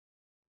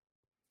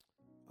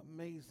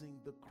amazing,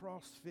 the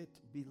CrossFit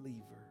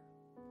believer.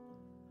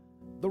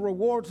 The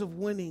rewards of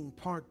winning,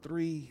 part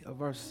 3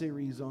 of our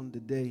series on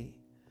today.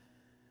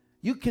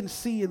 You can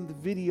see in the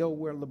video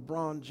where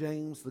LeBron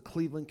James, the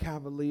Cleveland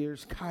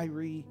Cavaliers,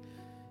 Kyrie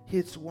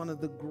hits one of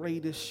the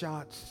greatest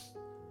shots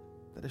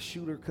that a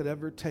shooter could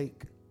ever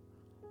take.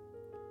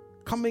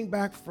 Coming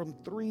back from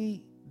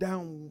 3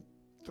 down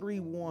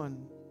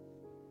 3-1.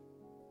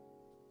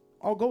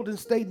 All Golden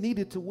State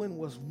needed to win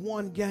was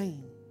one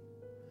game.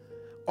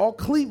 All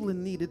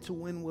Cleveland needed to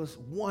win was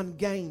one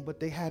game, but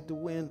they had to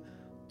win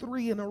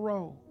 3 in a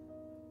row.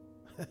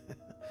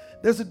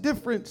 There's a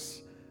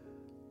difference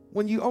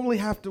when you only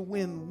have to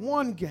win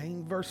one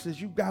game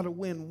versus you got to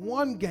win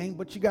one game,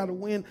 but you got to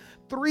win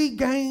 3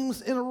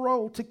 games in a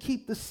row to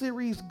keep the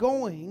series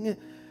going.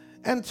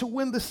 And to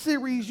win the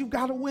series, you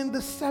got to win the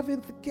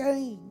 7th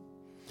game.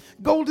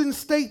 Golden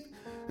State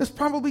is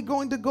probably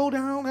going to go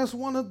down as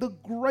one of the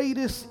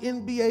greatest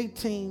NBA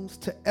teams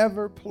to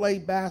ever play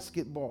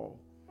basketball.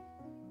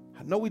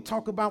 I know we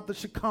talk about the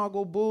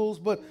Chicago Bulls,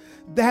 but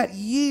that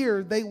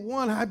year they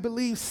won, I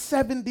believe,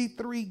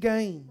 73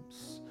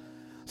 games.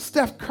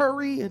 Steph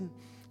Curry and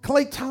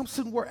Klay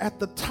Thompson were at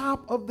the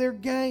top of their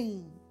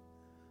game.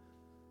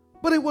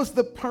 But it was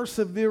the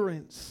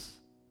perseverance,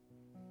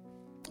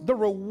 the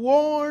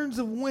rewards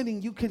of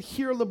winning. You could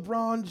hear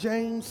LeBron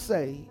James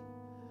say,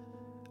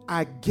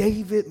 I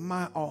gave it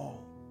my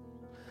all.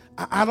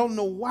 I don't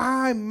know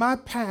why my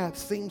path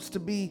seems to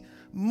be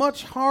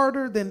much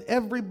harder than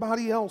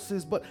everybody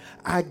else's, but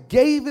I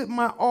gave it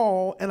my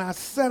all, and I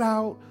set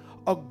out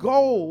a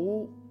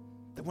goal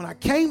that when he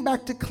came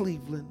back to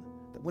Cleveland,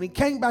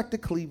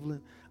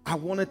 I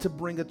wanted to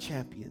bring a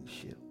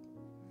championship.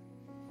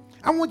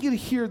 I want you to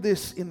hear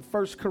this in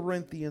 1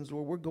 Corinthians,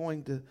 where we're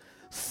going to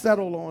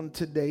settle on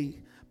today.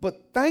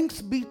 But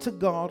thanks be to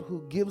God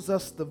who gives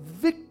us the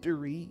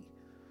victory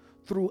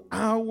through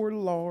our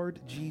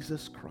Lord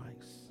Jesus Christ.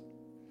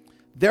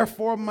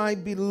 Therefore, my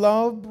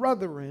beloved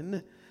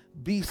brethren,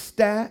 be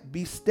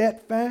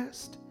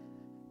steadfast,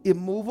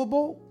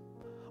 immovable,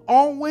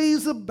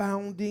 always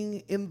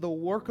abounding in the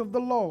work of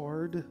the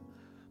Lord,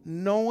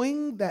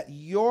 knowing that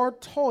your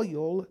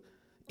toil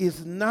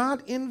is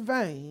not in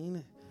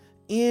vain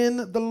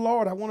in the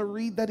Lord. I want to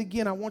read that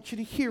again. I want you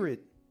to hear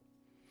it.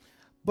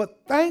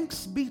 But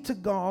thanks be to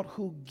God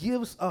who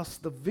gives us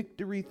the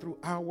victory through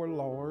our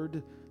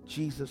Lord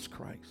Jesus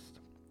Christ.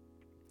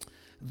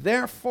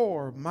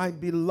 Therefore, my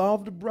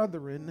beloved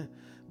brethren,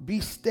 be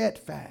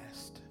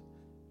steadfast,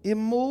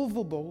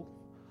 immovable,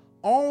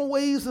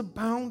 always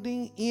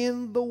abounding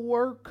in the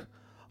work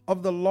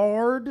of the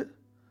Lord,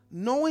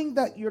 knowing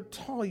that your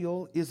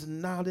toil is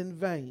not in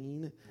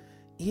vain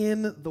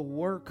in the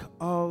work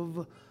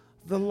of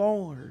the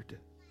Lord.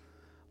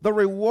 The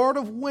reward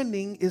of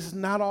winning is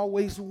not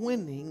always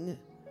winning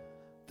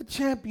the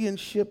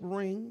championship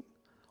ring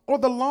or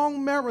the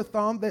long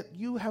marathon that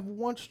you have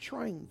once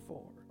trained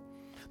for.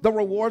 The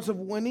rewards of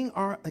winning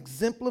are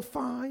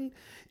exemplified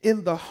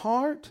in the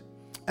heart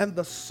and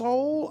the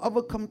soul of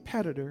a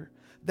competitor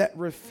that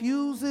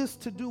refuses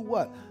to do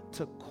what?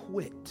 To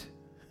quit.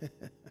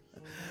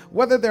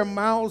 Whether they're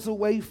miles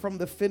away from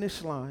the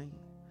finish line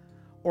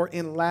or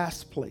in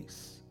last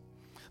place.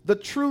 The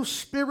true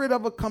spirit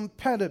of a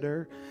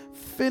competitor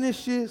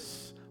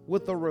finishes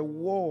with a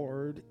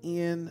reward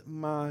in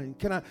mind.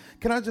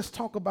 Can I just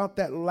talk about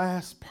that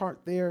last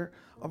part there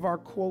of our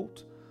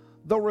quote?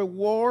 The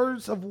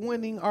rewards of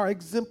winning are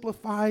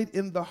exemplified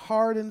in the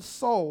heart and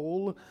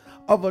soul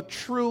of a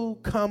true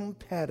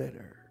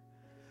competitor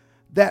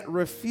that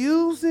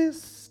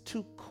refuses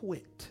to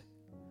quit.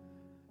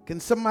 Can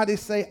somebody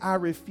say, I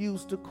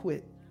refuse to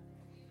quit?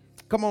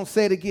 Come on,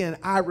 say it again.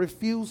 I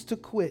refuse to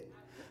quit.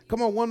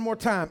 Come on, one more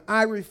time.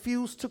 I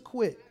refuse to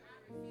quit.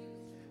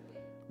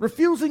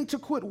 Refusing to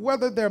quit,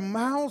 whether they're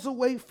miles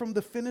away from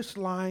the finish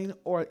line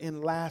or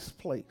in last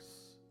place.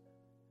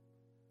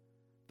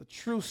 The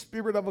true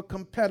spirit of a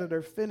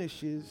competitor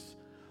finishes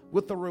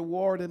with a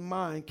reward in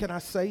mind. Can I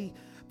say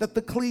that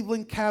the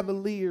Cleveland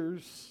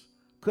Cavaliers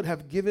could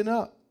have given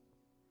up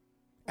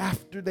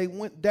after they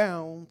went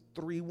down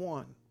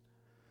 3-1?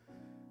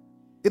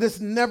 It has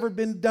never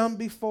been done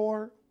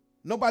before.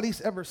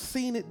 Nobody's ever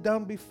seen it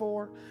done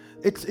before.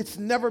 It's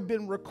never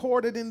been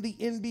recorded in the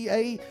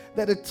NBA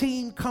that a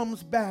team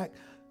comes back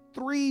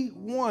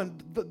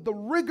 3-1. The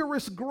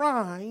rigorous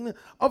grind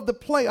of the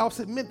playoffs,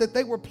 it meant that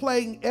they were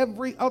playing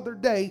every other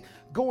day,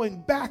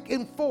 going back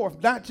and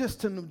forth, not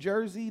just to New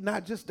Jersey,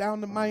 not just down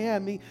to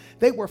Miami.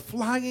 They were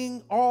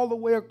flying all the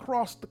way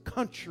across the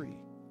country.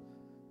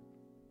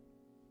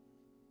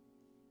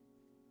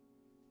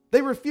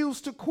 They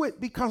refused to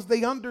quit because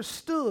they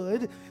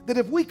understood that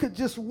if we could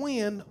just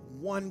win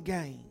one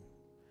game,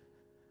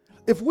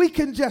 if we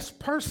can just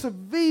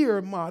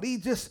persevere, Marty,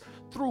 just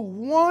through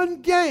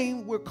one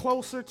game, we're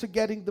closer to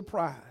getting the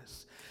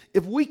prize.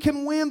 If we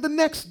can win the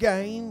next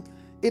game,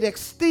 it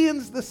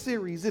extends the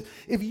series.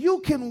 If you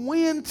can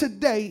win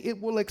today, it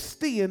will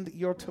extend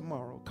your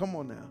tomorrow. Come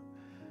on now.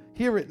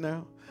 Hear it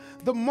now.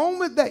 The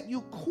moment that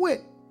you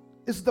quit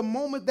is the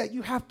moment that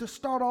you have to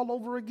start all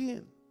over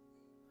again.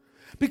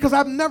 Because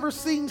I've never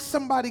seen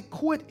somebody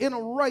quit in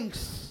a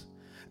race,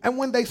 and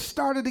when they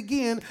started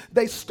again,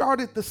 they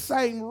started the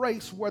same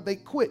race where they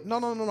quit. No,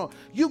 no, no, no.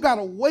 You got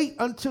to wait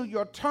until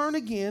your turn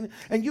again,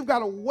 and you got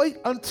to wait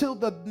until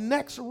the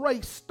next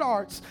race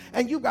starts,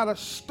 and you got to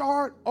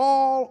start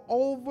all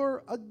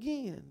over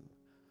again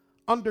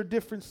under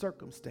different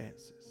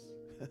circumstances.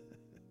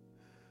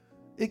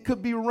 It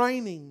could be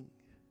raining.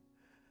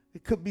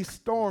 It could be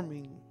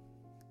storming.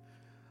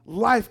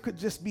 Life could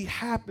just be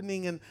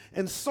happening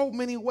in so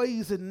many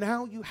ways, and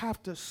now you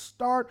have to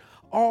start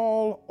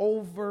all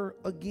over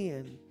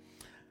again.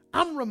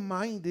 I'm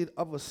reminded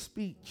of a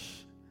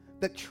speech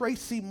that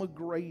Tracy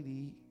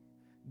McGrady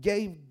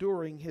gave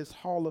during his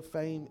Hall of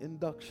Fame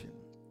induction.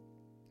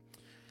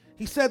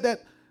 He said that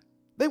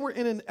they were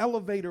in an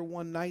elevator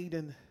one night,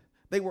 and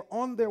they were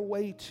on their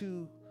way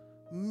to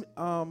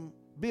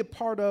be a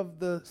part of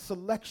the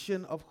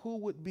selection of who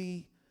would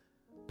be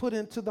put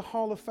into the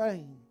Hall of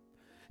Fame.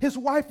 His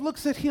wife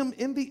looks at him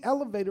in the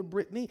elevator,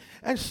 Brittany,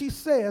 and she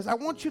says, I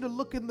want you to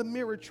look in the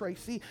mirror,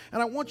 Tracy,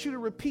 and I want you to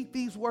repeat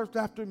these words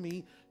after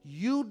me.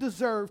 You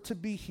deserve to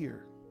be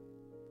here.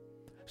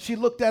 She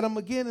looked at him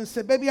again and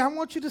said, baby, I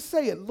want you to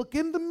say it. Look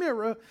in the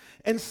mirror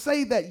and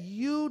say that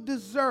you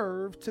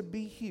deserve to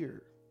be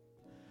here.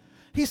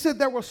 He said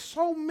there were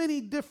so many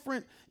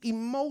different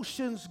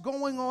emotions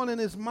going on in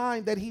his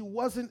mind that he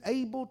wasn't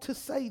able to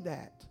say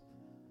that.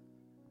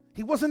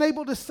 He wasn't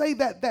able to say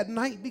that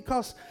night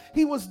because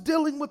he was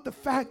dealing with the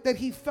fact that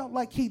he felt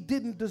like he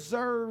didn't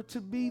deserve to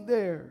be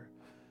there,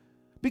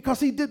 because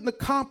he didn't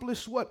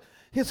accomplish what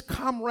his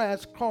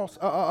comrades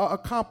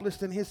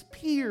accomplished and his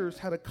peers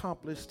had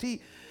accomplished.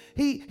 He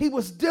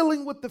was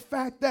dealing with the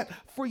fact that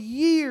for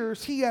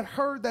years he had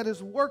heard that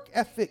his work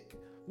ethic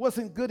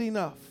wasn't good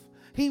enough.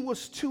 He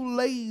was too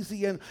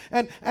lazy, and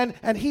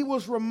he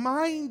was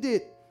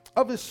reminded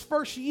of his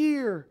first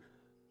year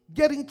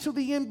getting to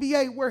the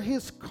NBA, where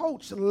his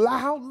coach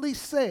loudly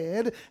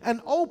said and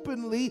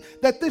openly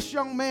that this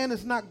young man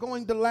is not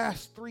going to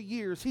last 3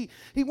 years. He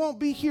won't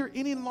be here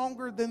any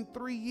longer than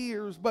 3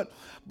 years.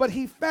 But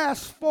he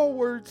fast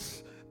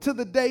forwards to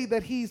the day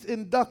that he's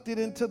inducted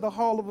into the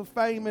Hall of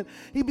Fame, and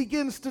he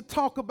begins to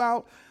talk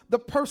about the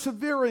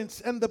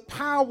perseverance and the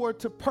power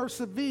to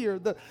persevere,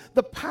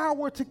 the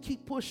power to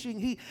keep pushing.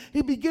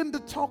 He began to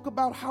talk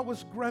about how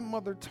his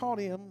grandmother taught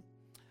him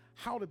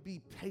how to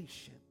be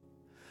patient.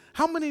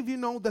 How many of you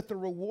know that the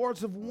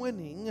rewards of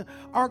winning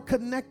are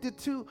connected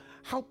to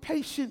how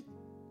patient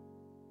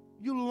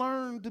you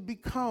learn to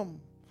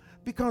become?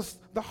 Because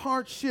the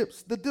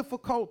hardships, the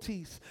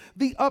difficulties,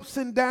 the ups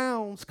and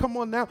downs, come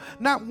on now,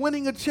 not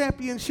winning a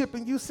championship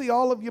and you see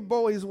all of your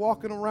boys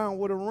walking around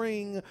with a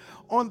ring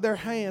on their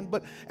hand.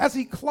 But as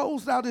he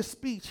closed out his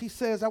speech, he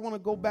says, I want to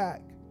go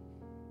back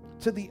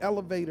to the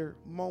elevator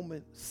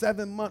moment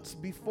 7 months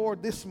before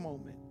this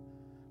moment.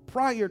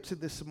 Prior to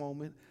this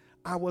moment,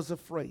 I was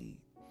afraid.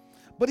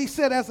 But he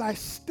said, as I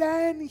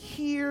stand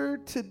here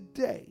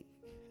today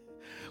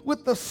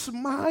with a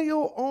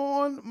smile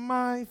on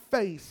my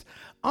face,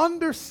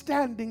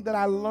 understanding that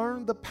I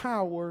learned the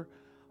power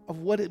of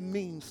what it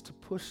means to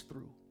push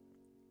through,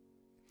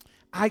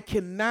 I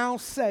can now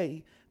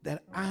say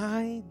that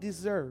I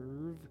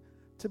deserve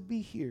to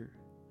be here.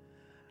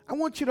 I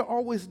want you to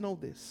always know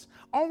this.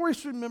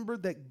 Always remember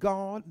that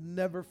God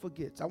never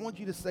forgets. I want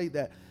you to say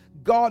that.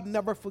 God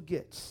never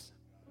forgets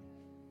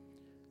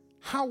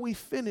how we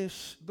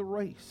finish the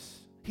race.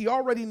 He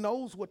already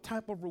knows what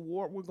type of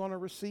reward we're going to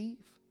receive.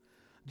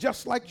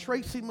 Just like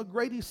Tracy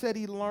McGrady said,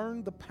 he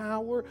learned the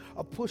power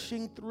of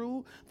pushing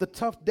through the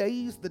tough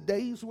days, the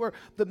days where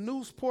the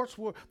news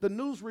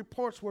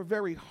reports were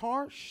very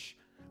harsh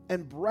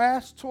and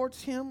brass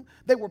towards him.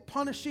 They were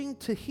punishing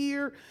to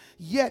hear,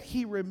 yet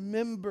he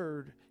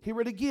remembered,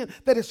 hear it again,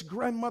 that his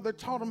grandmother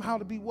taught him how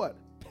to be what?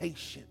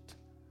 Patient.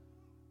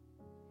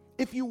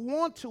 If you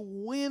want to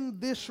win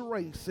this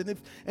race,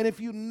 and if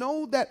you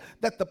know that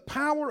the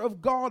power of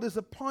God is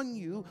upon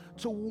you,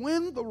 to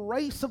win the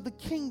race of the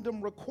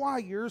kingdom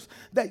requires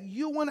that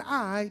you and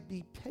I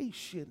be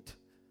patient.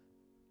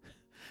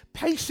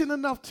 Patient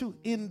enough to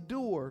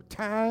endure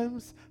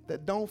times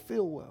that don't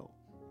feel well.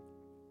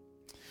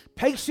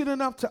 Patient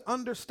enough to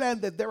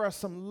understand that there are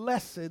some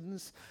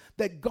lessons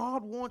that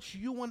God wants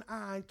you and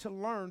I to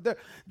learn.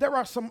 There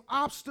are some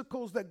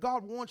obstacles that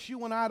God wants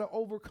you and I to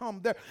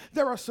overcome.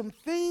 There are some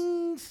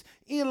things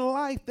in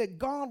life that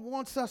God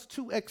wants us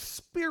to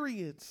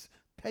experience.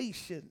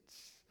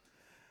 Patience.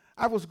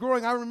 I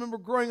remember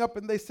growing up,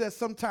 and they said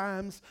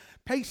sometimes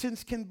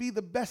patience can be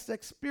the best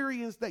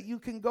experience that you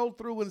can go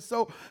through. And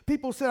so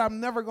people said,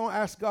 I'm never going to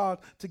ask God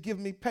to give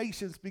me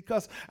patience,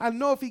 because I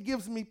know if he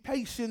gives me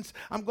patience,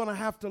 I'm going to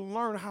have to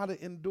learn how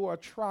to endure a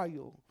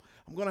trial.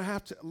 I'm going to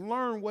have to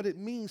learn what it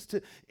means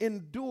to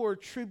endure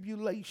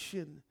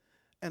tribulation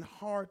and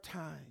hard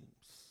times.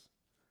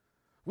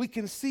 We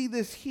can see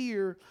this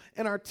here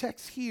in our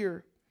text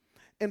here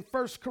in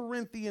 1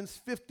 Corinthians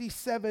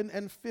 57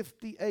 and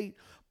 58.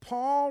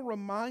 Paul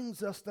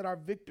reminds us that our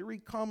victory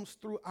comes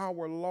through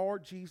our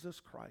Lord Jesus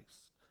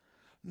Christ,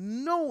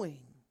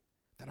 knowing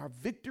that our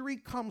victory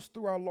comes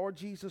through our Lord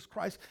Jesus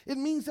Christ. It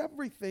means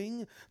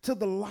everything to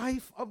the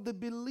life of the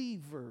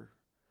believer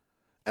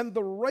and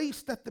the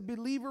race that the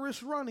believer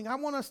is running. I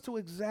want us to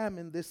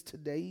examine this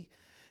today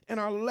in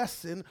our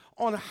lesson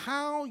on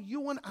how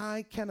you and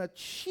I can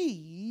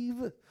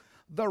achieve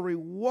the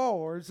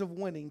rewards of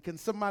winning. Can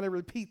somebody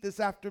repeat this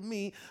after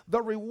me?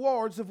 The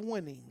rewards of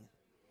winning.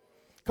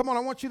 Come on, I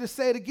want you to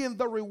say it again.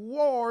 The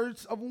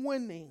rewards of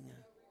winning.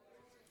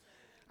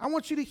 I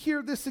want you to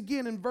hear this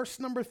again in verse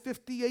number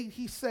 58.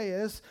 He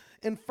says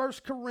in 1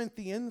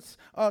 Corinthians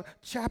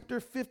chapter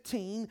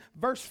 15,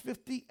 verse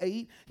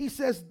 58, he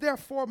says,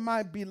 therefore,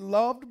 my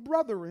beloved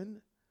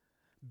brethren,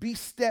 be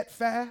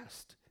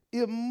steadfast,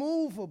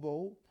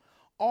 immovable,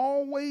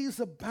 always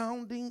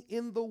abounding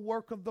in the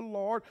work of the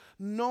Lord,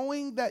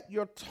 knowing that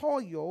your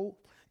toil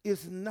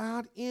is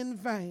not in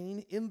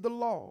vain in the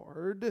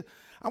Lord.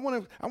 I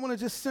want to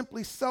just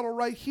simply settle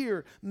right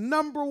here.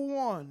 Number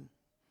one,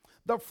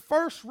 the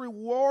first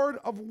reward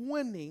of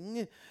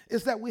winning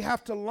is that we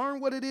have to learn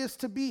what it is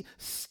to be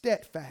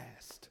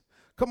steadfast.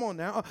 Come on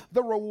now.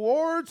 The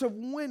rewards of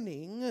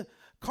winning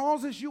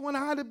causes you and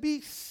I to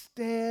be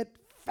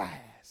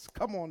steadfast.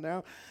 Come on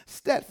now.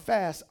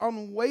 Steadfast,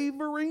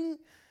 unwavering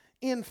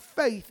in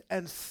faith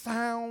and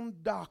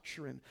sound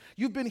doctrine.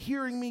 You've been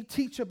hearing me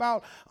teach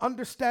about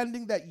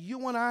understanding that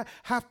you and I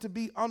have to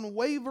be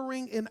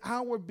unwavering in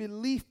our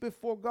belief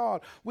before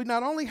God. We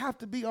not only have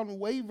to be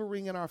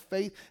unwavering in our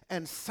faith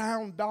and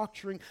sound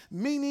doctrine,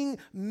 meaning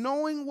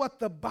knowing what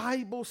the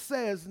Bible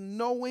says,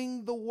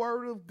 knowing the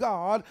Word of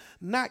God,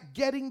 not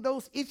getting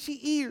those itchy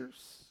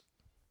ears,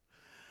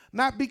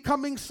 not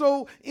becoming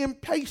so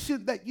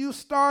impatient that you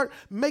start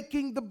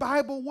making the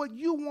Bible what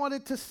you want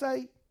it to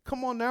say.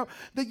 Come on now,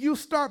 that you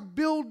start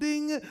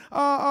building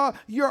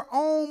your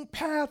own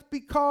path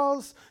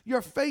because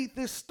your faith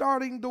is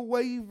starting to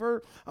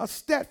waver.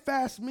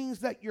 Steadfast means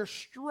that you're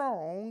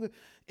strong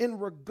in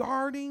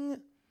regarding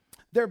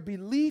their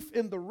belief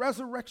in the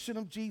resurrection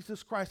of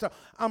Jesus Christ.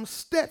 I'm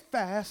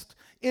steadfast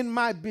in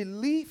my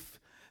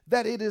belief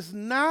that it is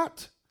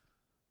not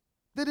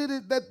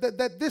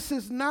that this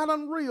is not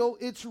unreal.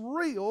 It's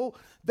real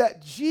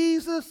that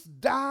Jesus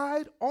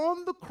died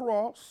on the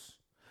cross.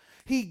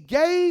 He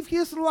gave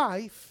his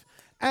life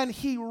and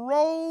he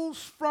rose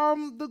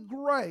from the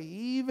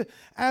grave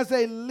as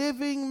a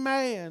living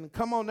man.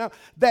 Come on now.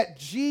 That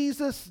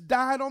Jesus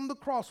died on the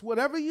cross.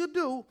 Whatever you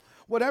do,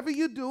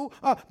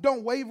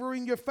 don't waver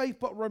in your faith,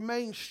 but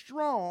remain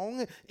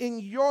strong in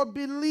your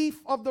belief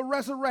of the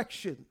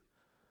resurrection.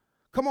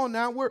 Come on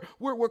now,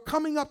 we're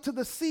coming up to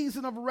the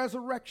season of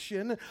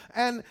resurrection,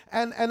 and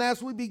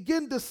as we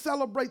begin to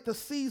celebrate the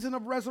season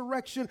of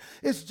resurrection,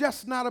 it's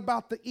just not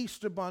about the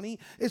Easter bunny.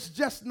 It's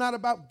just not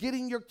about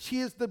getting your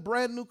kids the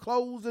brand new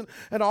clothes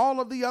and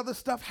all of the other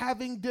stuff,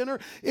 having dinner.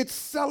 It's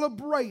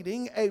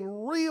celebrating a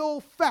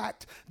real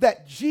fact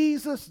that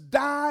Jesus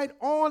died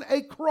on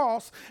a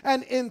cross,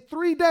 and in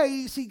 3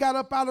 days he got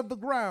up out of the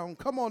ground.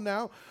 Come on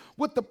now.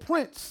 With the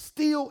print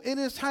still in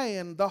his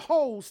hand, the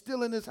hole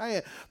still in his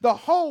hand, the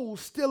hole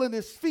still in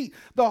his feet,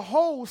 the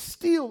hole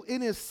still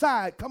in his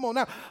side. Come on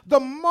now. The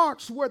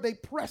marks where they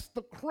pressed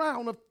the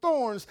crown of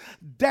thorns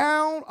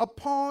down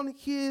upon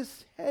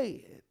his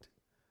head.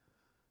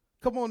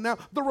 Come on now.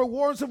 The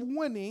rewards of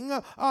winning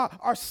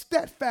are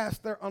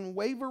steadfast. They're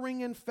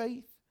unwavering in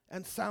faith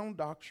and sound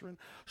doctrine,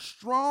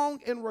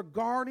 strong in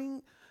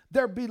regarding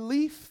their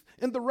belief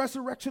in the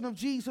resurrection of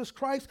Jesus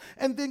Christ.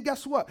 And then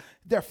guess what?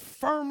 They're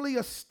firmly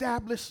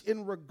established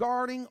in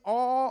regarding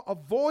all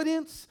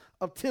avoidance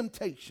of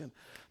temptation.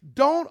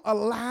 Don't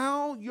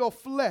allow your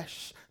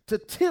flesh to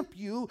tempt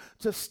you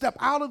to step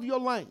out of your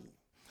lane.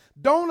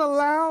 Don't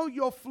allow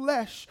your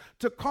flesh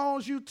to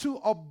cause you to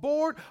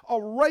abort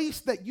a race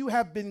that you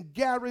have been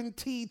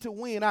guaranteed to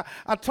win.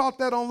 I taught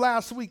that on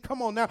last week.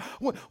 Come on now.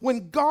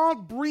 When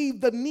God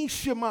breathed the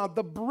neshama,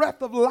 the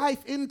breath of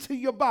life into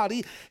your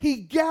body, he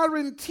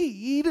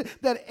guaranteed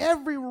that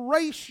every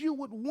race you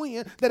would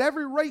win, that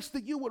every race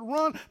that you would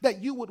run,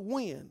 that you would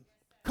win.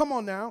 Come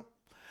on now.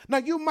 Now,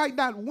 you might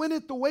not win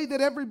it the way that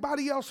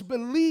everybody else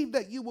believed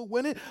that you would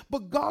win it,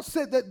 but God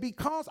said that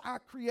because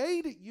I've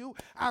created you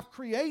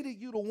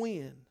to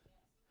win.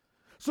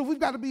 So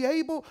we've got to be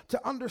able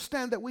to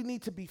understand that we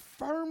need to be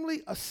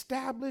firmly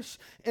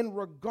established in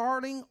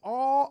regarding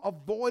all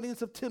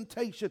avoidance of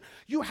temptation.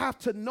 You have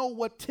to know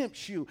what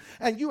tempts you,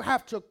 and you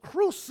have to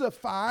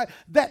crucify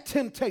that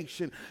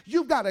temptation.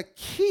 You've got to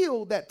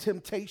kill that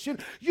temptation.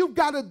 You've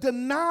got to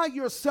deny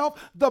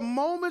yourself the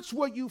moments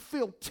where you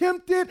feel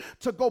tempted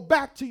to go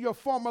back to your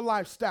former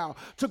lifestyle,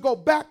 to go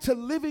back to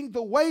living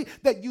the way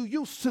that you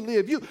used to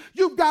live.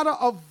 You've got to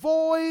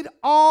avoid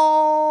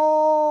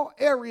all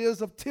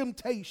areas of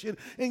temptation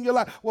in your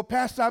life. Well,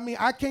 Pastor,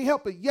 I can't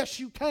help it. Yes,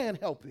 you can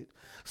help it.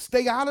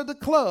 Stay out of the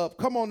club.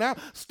 Come on now.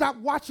 Stop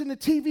watching the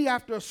TV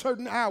after a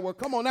certain hour.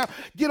 Come on now.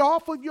 Get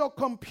off of your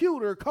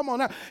computer. Come on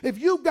now. If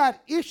you've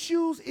got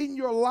issues in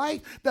your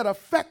life that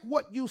affect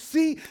what you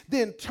see,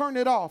 then turn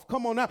it off.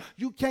 Come on now.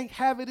 You can't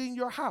have it in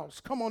your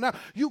house. Come on now.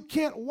 You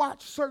can't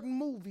watch certain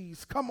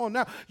movies. Come on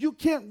now. You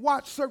can't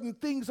watch certain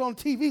things on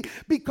TV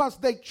because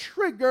they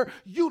trigger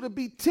you to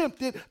be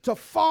tempted to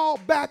fall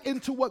back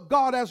into what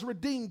God has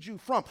redeemed you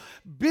from.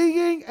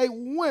 Being a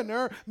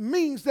winner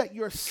means that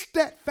you're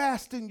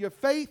steadfast in your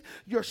faith.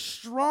 You're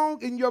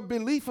strong in your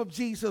belief of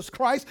Jesus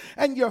Christ,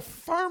 and you're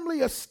firmly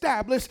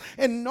established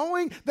in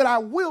knowing that I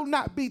will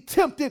not be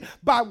tempted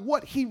by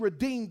what he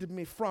redeemed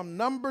me from.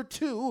 Number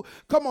 2,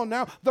 come on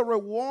now, the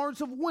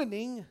rewards of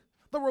winning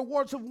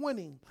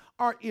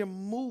are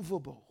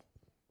immovable.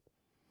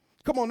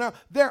 Come on now,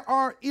 there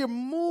are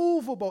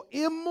immovable.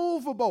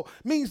 Immovable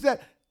means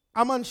that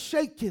I'm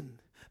unshaken,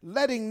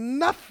 letting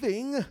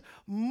nothing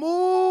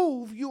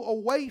move you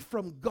away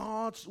from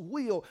God's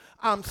will.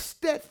 I'm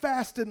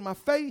steadfast in my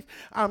faith.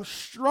 I'm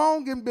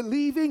strong in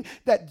believing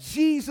that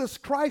Jesus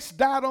Christ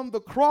died on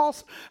the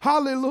cross.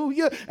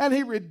 Hallelujah. And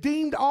he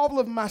redeemed all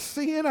of my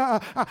sin.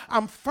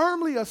 I'm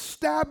firmly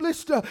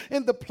established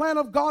in the plan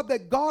of God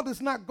that God is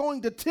not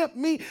going to tempt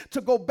me to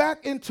go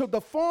back into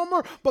the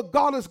former, but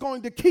God is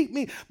going to keep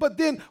me. But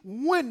then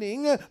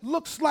winning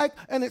looks like,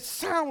 and it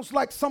sounds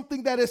like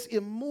something that is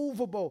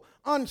immovable,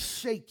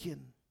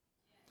 unshaken.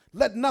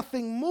 Let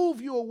nothing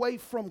move you away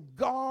from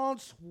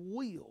God's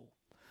will.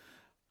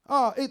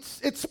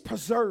 It's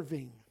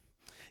preserving.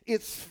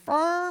 It's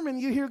firm, and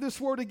you hear this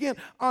word again,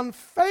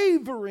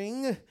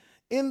 unwavering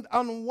in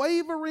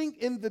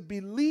the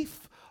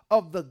belief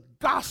of the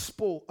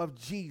gospel of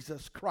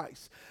Jesus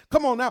Christ.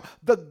 Come on now,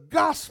 the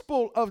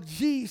gospel of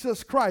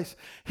Jesus Christ,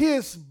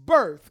 his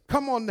birth.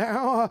 Come on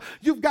now,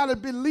 you've got to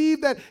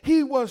believe that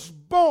he was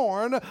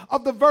born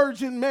of the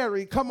Virgin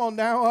Mary. Come on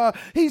now,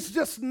 he's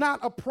just not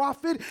a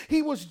prophet.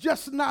 He was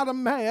just not a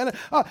man.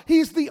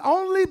 He's the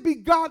only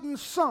begotten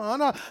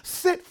son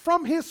sent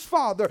from his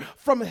Father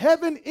from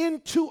heaven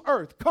into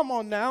earth. Come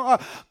on now,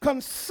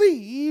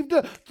 conceived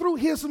through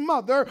his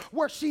mother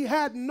where she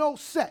had no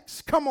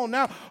sex. Come on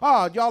now,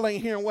 y'all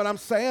ain't hearing what I'm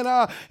saying.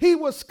 He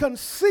was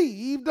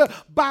conceived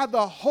by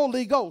the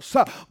Holy Ghost,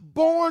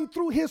 born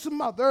through his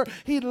mother.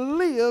 He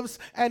lives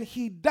and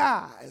he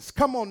dies.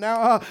 Come on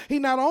now, he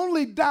not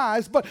only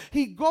dies, but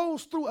he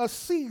goes through a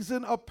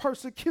season of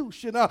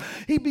persecution.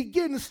 He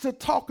begins to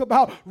talk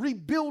about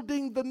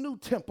rebuilding the new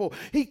temple.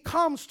 He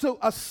comes to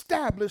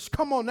establish,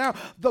 come on now,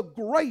 the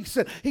grace.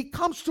 He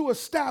comes to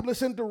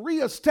establish and to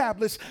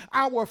reestablish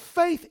our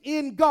faith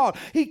in God.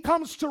 He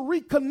comes to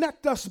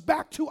reconnect us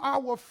back to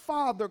our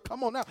Father.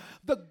 Come on now,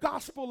 the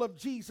gospel of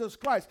Jesus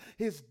Christ,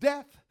 his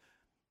death,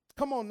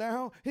 come on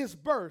now, his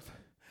birth,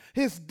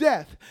 his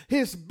death,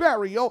 his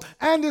burial,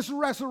 and his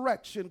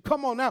resurrection.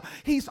 Come on now,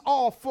 he's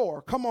all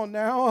four. Come on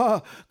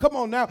now,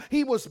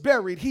 he was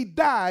buried, he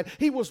died,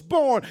 he was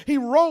born, he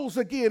rose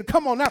again.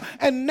 Come on now,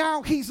 and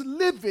now he's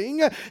living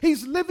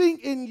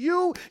in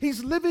you,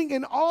 he's living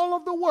in all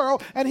of the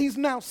world, and he's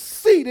now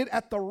seated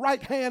at the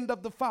right hand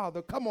of the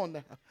Father. Come on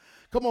now,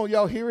 come on,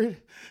 y'all hear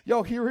it?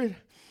 Y'all hear it?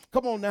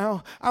 Come on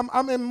now,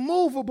 I'm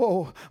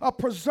immovable,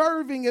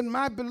 preserving in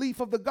my belief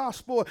of the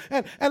gospel,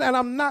 and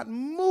I'm not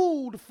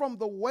moved from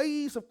the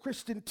ways of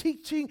Christian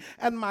teaching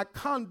and my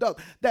conduct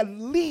that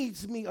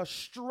leads me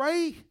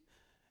astray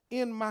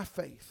in my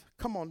faith.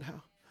 Come on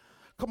now,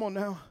 come on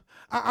now.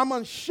 I'm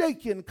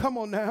unshaken. Come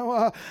on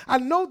now. I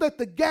know that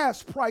the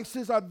gas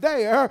prices are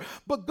there,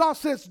 but God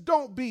says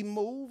don't be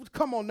moved.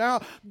 Come on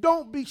now.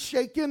 Don't be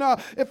shaken.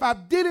 If I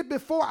did it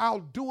before, I'll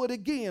do it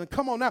again.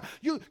 Come on now.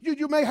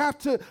 You may have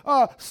to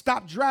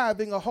stop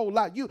driving a whole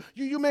lot.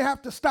 You may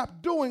have to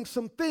stop doing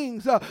some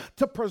things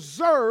to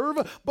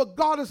preserve, but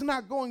God is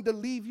not going to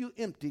leave you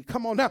empty.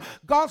 Come on now.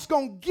 God's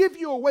going to give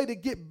you a way to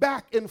get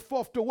back and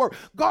forth to work.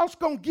 God's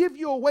going to give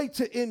you a way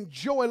to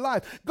enjoy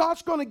life.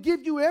 God's going to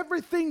give you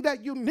everything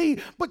that you need.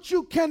 But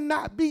you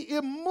cannot be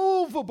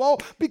immovable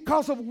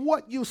because of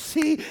what you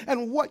see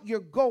and what you're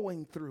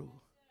going through.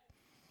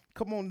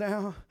 Come on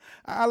now.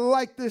 I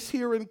like this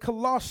here in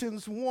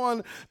Colossians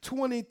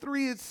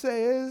 1:23. It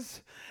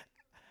says,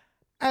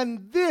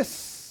 and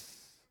this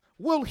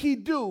will he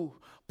do,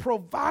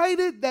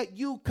 provided that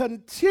you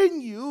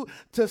continue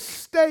to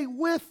stay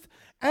with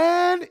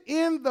and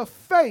in the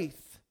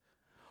faith,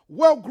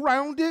 well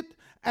grounded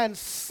and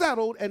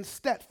settled and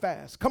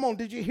steadfast. Come on,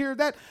 did you hear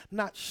that?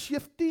 Not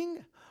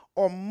shifting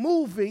or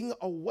moving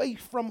away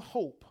from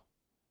hope.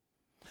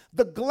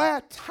 The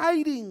glad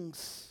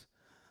tidings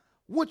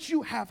which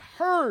you have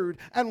heard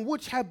and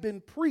which have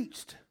been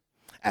preached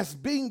as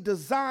being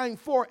designed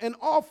for and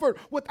offered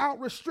without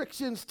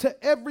restrictions to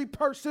every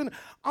person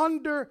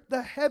under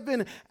the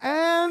heaven,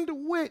 and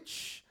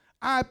which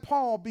I,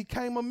 Paul,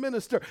 became a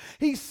minister.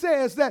 He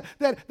says that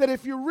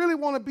if you really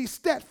want to be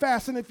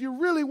steadfast and if you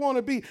really want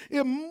to be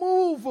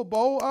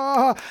immovable,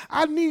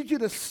 I need you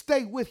to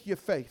stay with your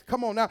faith.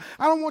 Come on now.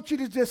 I don't want you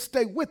to just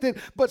stay with it,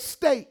 but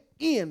stay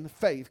in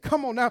faith.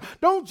 Come on now.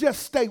 Don't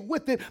just stay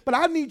with it, but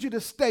I need you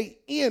to stay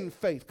in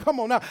faith. Come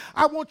on now.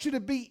 I want you to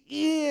be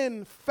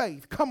in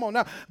faith. Come on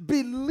now.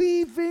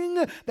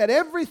 Believing that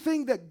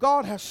everything that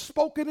God has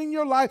spoken in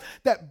your life,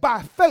 that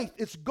by faith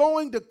it's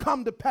going to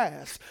come to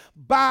pass.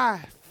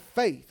 By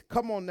faith.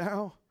 Come on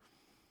now.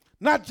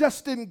 Not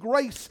just in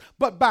grace,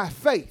 but by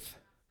faith.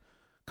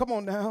 Come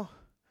on now.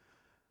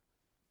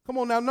 Come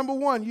on now. Number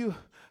one,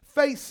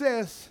 faith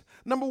says,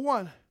 number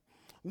one,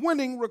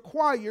 winning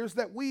requires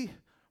that we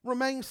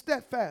remain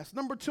steadfast.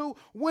 Number two,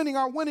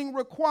 our winning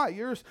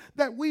requires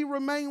that we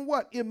remain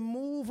what?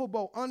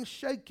 Immovable,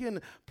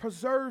 unshaken,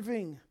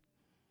 preserving.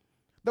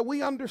 That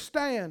we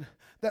understand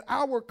that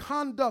our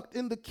conduct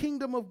in the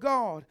kingdom of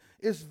God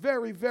is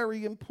very,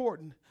 very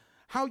important.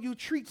 How you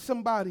treat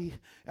somebody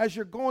as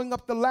you're going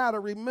up the ladder,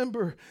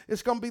 remember,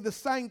 it's going to be the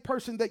same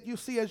person that you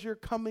see as you're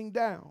coming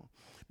down.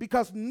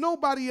 Because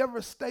nobody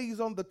ever stays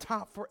on the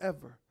top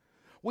forever.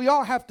 We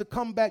all have to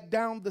come back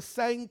down the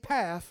same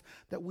path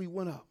that we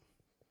went up.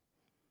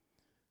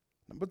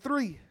 Number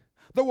three,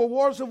 the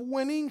rewards of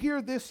winning,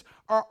 hear this,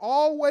 are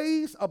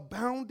always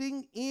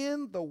abounding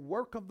in the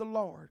work of the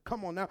Lord.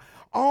 Come on now.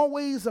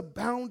 Always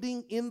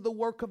abounding in the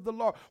work of the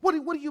Lord. What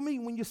do you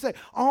mean when you say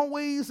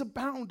always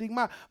abounding?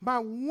 My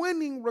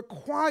winning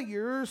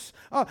requires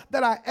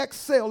that I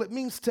excel. It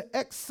means to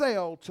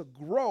excel, to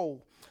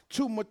grow,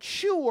 to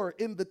mature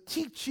in the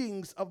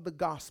teachings of the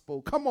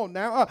gospel. Come on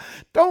now.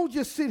 Don't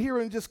just sit here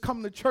and just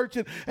come to church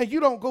and you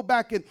don't go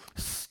back and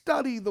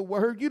study the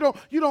word. You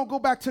don't go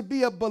back to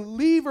be a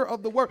believer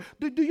of the word.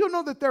 Do you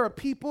know that there are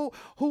people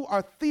who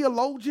are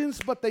theologians,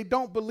 but they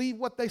don't believe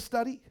what they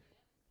study?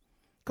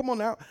 Come on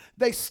now.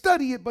 They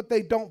study it, but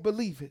they don't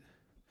believe it.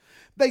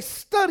 They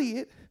study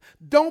it,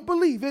 don't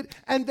believe it,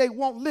 and they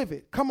won't live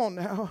it. Come on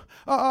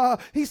now.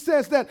 He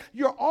says that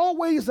you're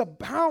always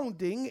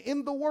abounding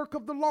in the work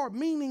of the Lord,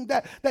 meaning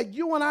that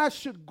you and I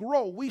should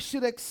grow. We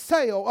should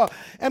excel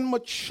and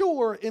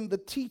mature in the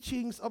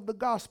teachings of the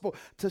gospel,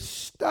 to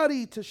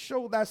study to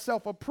show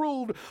thyself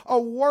approved, a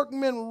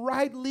workman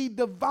rightly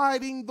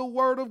dividing the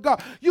word of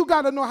God. You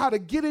got to know how to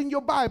get in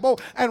your Bible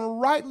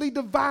and rightly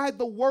divide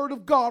the word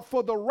of God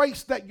for the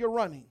race that you're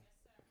running.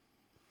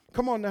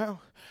 Come on now.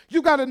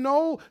 You got to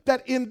know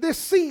that in this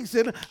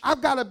season,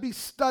 I've got to be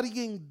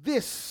studying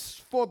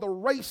this for the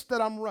race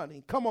that I'm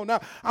running. Come on now.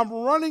 I'm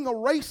running a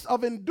race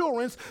of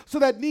endurance, so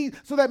that means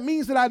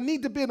that I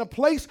need to be in a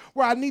place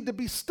where I need to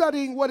be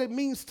studying what it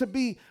means to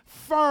be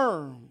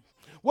firm,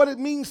 what it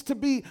means to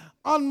be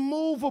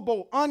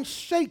unmovable,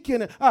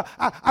 unshaken.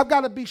 I've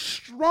got to be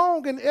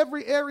strong in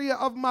every area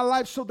of my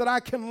life so that I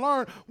can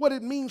learn what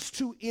it means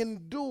to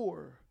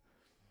endure.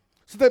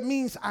 So that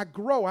means I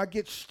grow, I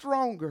get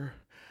stronger.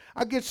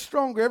 I get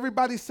stronger.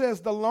 Everybody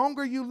says the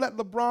longer you let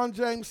LeBron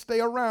James stay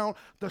around,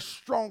 the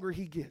stronger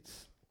he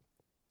gets.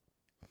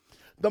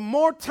 The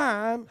more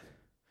time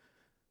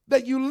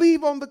that you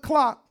leave on the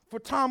clock for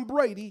Tom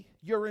Brady,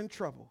 you're in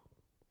trouble.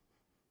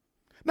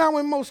 Now,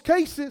 in most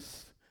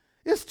cases,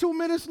 it's 2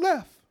 minutes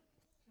left.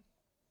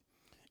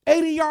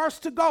 80 yards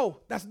to go.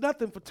 That's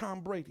nothing for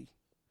Tom Brady.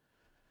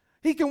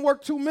 He can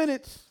work 2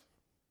 minutes,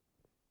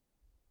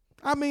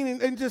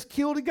 and just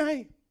kill the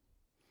game.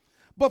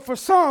 But for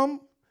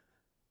some,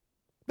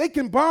 they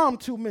can bomb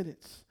 2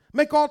 minutes,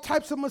 make all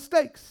types of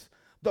mistakes.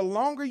 The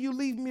longer you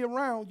leave me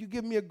around, you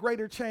give me a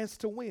greater chance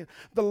to win.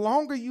 The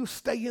longer you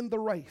stay in the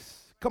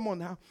race. Come on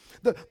now.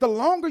 The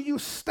longer you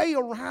stay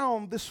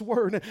around this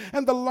word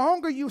and the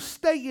longer you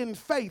stay in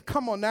faith,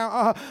 come on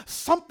now,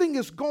 something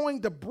is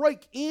going to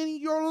break in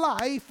your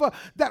life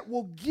that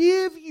will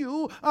give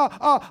you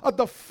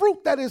the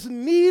fruit that is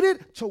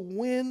needed to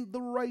win the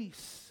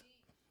race.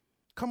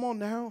 Come on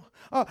now.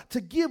 To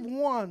give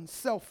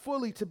oneself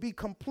fully, to be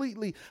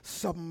completely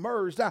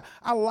submerged.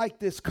 I like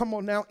this. Come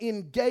on now.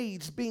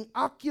 Engaged, being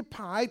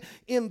occupied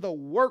in the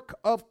work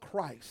of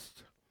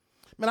Christ.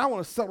 Man, I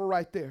want to settle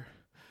right there.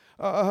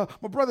 My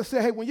brother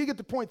said, hey, when you get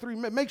to point 3,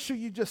 make sure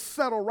you just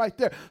settle right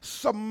there.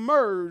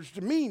 Submerged,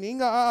 meaning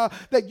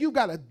that you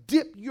got to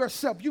dip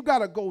yourself. You got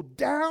to go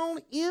down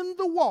in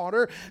the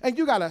water and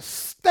you got to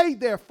stay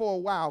there for a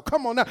while.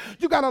 Come on now.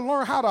 You got to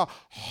learn how to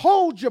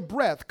hold your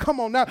breath.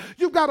 Come on now.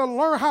 You got to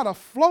learn how to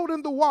float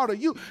in the water.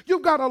 You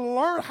got to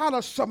learn how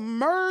to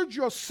submerge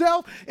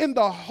yourself in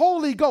the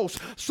Holy Ghost.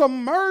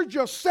 Submerge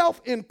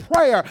yourself in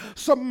prayer.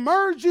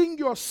 Submerging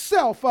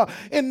yourself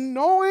in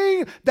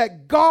knowing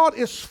that God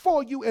is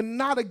for you and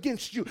not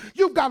against you.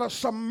 You've got to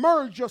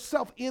submerge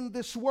yourself in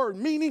this word,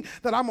 meaning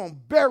that I'm going to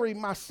bury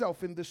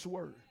myself in this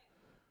word.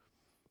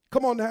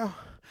 Come on now.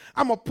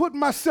 I'm going to put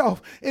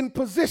myself in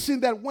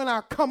position that when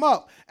I come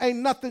up, ain't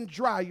nothing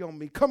dry on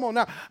me. Come on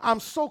now. I'm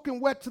soaking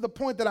wet to the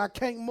point that I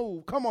can't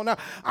move. Come on now.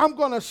 I'm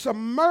going to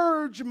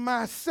submerge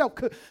myself.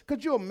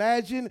 Could you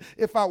imagine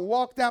if I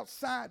walked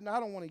outside? Now, I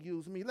don't want to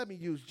use me. Let me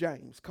use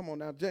James. Come on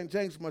now.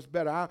 James much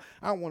better. I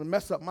don't want to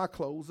mess up my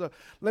clothes.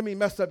 Let me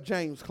mess up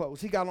James' clothes.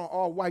 He got on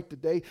all white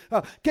today.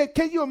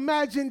 Can you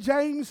imagine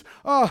James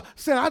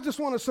saying, I just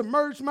want to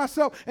submerge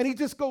myself, and he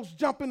just goes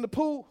jump in the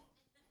pool?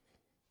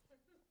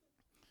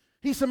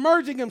 He's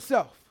submerging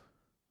himself.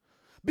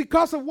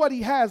 Because of what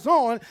he has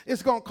on,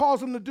 it's going to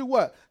cause him to do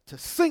what? To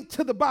sink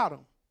to the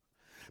bottom.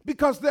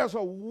 Because there's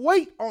a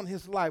weight on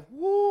his life.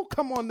 Woo,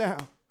 come on now.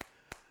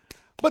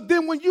 But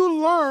then when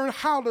you learn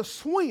how to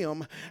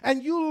swim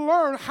and you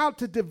learn how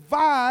to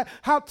defy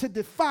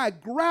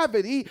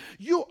gravity,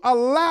 you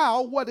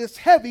allow what is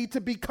heavy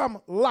to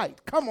become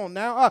light. Come on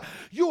now.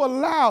 You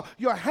allow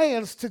your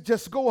hands to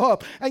just go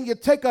up, and you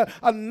take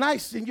a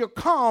nice, and you're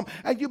calm,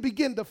 and you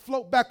begin to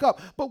float back up.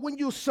 But when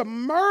you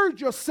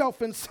submerge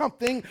yourself in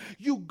something,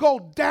 you go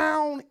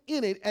down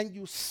in it, and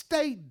you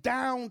stay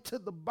down to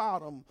the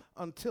bottom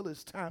until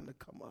it's time to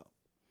come up.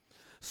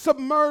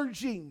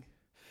 Submerging.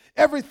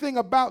 Everything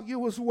about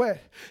you is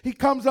wet. He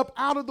comes up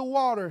out of the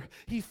water.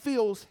 He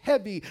feels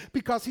heavy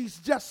because he's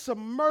just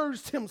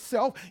submerged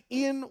himself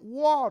in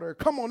water.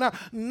 Come on now,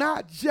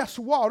 not just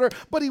water,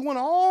 but he went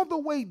all the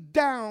way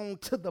down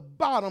to the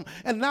bottom.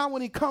 And now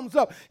when he comes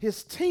up,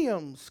 his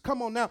Timbs,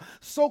 come on now,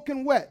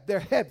 soaking wet, they're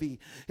heavy.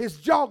 His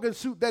jogging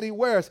suit that he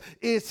wears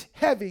is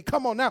heavy.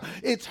 Come on now,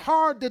 it's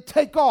hard to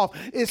take off.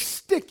 It's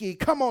sticky.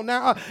 Come on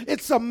now,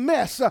 it's a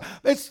mess.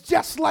 It's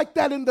just like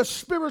that in the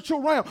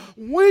spiritual realm.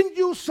 When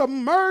you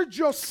submerge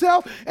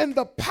yourself in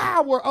the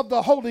power of the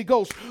Holy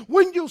Ghost,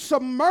 when you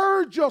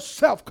submerge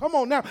yourself, come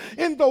on now,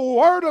 in the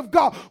Word of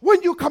God,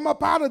 when you come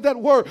up out of that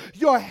Word,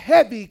 you're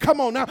heavy. Come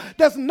on now,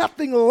 there's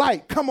nothing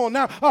light. Come on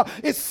now,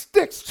 it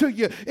sticks to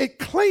you, it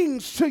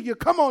clings to you.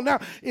 Come on now,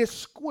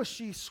 it's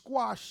squishy,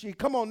 squashy.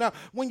 Come on now,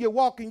 when you're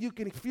walking, you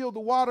can feel the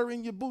water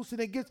in your boots, and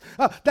it gets,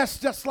 that's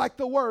just like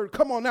the Word.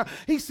 Come on now,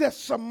 he says,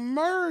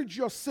 submerge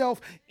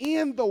yourself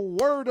in the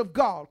Word of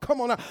God.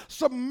 Come on now,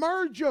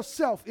 submerge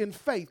yourself in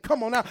faith.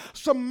 Come on now,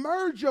 submerge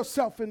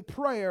yourself in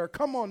prayer.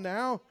 Come on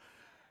now.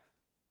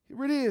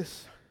 Here it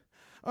is.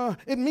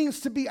 It means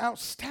to be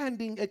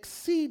outstanding,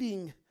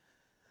 exceeding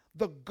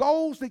the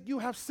goals that you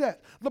have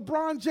set.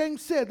 LeBron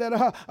James said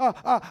that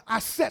I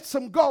set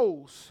some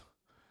goals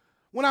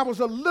when I was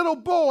a little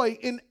boy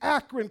in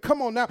Akron.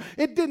 Come on now.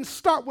 It didn't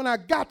start when I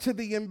got to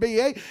the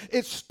NBA.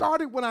 It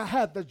started when I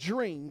had the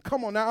dream.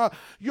 Come on now.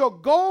 Your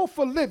goal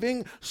for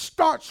living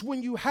starts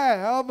when you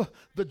have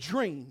the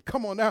dream.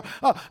 Come on now.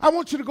 I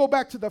want you to go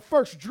back to the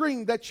first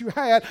dream that you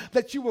had,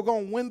 that you were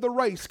going to win the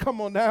race. Come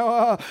on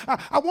now.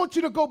 I want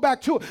you to go back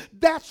to it.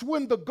 That's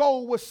when the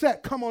goal was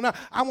set. Come on now.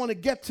 I want to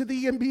get to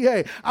the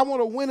NBA. I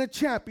want to win a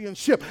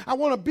championship. I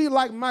want to be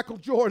like Michael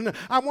Jordan.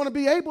 I want to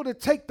be able to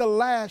take the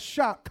last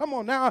shot. Come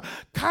on now.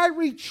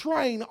 Kyrie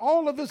trained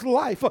all of his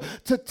life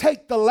to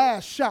take the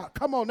last shot.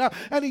 Come on now.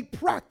 And he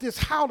practiced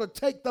how to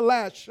take the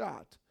last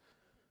shot.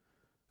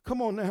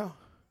 Come on now.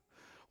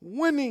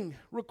 Winning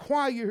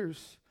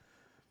requires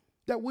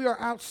that we are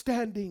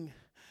outstanding.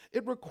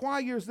 It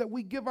requires that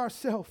we give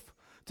ourselves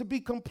to be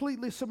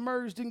completely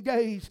submerged,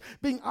 engaged,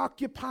 being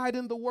occupied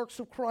in the works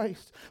of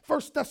Christ.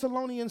 1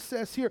 Thessalonians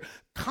says here,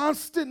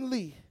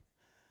 constantly.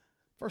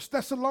 1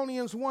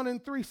 Thessalonians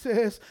 1:3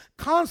 says,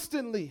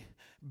 constantly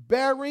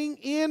bearing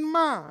in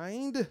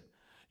mind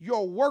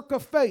your work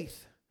of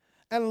faith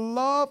and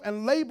love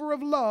and labor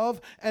of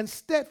love and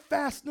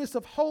steadfastness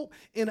of hope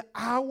in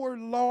our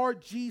Lord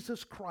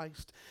Jesus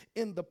Christ,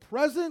 in the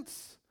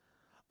presence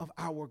of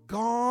our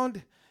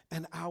God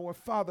and our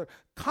Father.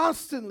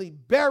 Constantly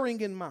bearing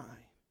in mind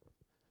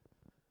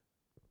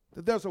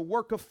that there's a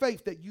work of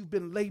faith that you've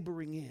been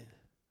laboring in.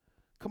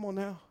 Come on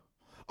now.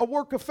 A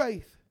work of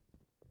faith.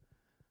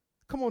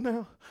 Come on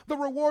now. The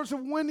rewards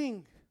of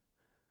winning.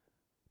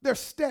 They're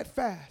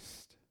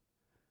steadfast.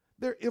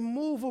 They're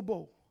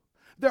immovable.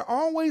 They're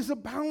always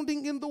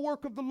abounding in the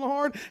work of the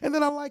Lord. And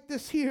then I like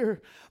this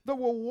here. The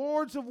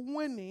rewards of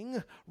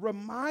winning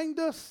remind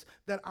us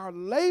that our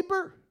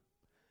labor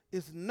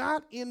is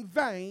not in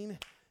vain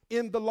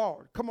in the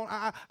Lord. Come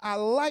on, I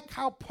like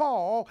how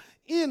Paul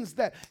ends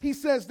that. He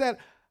says that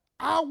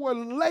our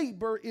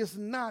labor is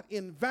not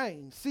in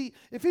vain. See,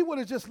 if he would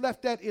have just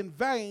left that in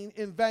vain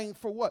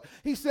for what?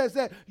 He says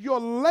that your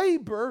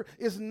labor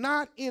is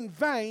not in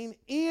vain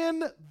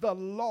in the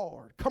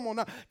Lord. Come on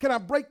now. Can I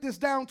break this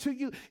down to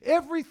you?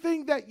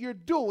 Everything that you're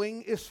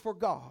doing is for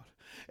God.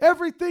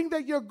 Everything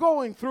that you're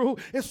going through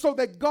is so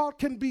that God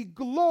can be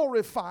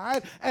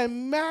glorified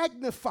and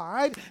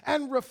magnified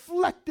and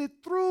reflected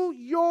through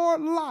your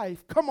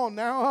life. Come on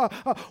now.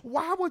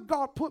 Why would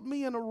God put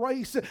me in a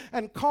race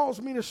and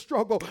cause me to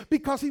struggle?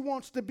 Because he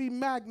wants to be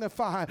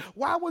magnified.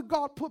 Why would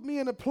God put me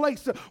in a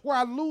place where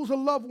I lose a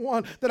loved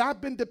one that I've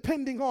been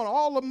depending on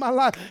all of my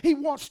life? He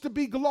wants to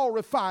be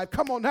glorified.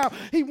 Come on now.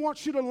 He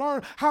wants you to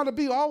learn how to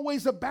be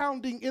always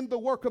abounding in the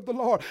work of the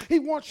Lord. He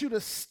wants you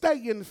to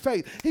stay in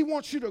faith. He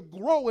wants you to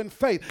grow in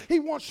faith. He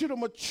wants you to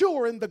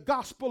mature in the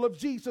gospel of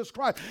Jesus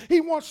Christ.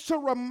 He wants to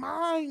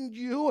remind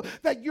you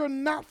that you're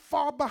not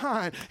far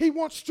behind. He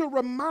wants to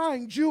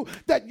remind you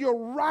that you're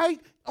right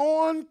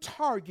on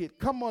target.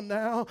 Come on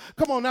now.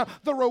 Come on now.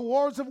 The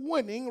rewards of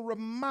winning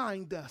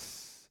remind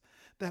us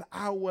that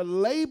our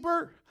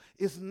labor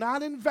is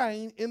not in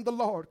vain in the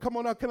Lord. Come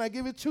on now, can I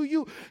give it to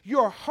you?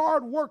 Your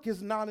hard work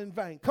is not in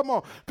vain. Come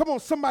on,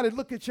 somebody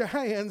look at your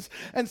hands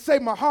and say,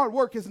 my hard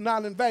work is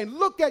not in vain.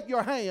 Look at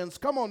your hands.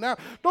 Come on now.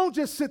 Don't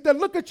just sit there.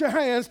 Look at your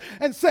hands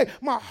and say,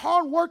 my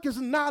hard work is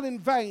not in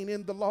vain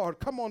in the Lord.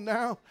 Come on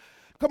now.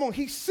 Come on,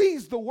 he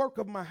sees the work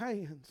of my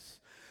hands.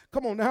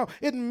 Come on now.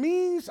 It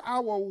means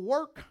our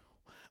work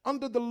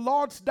under the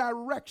Lord's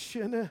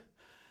direction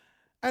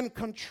and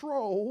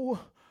control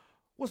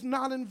was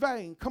not in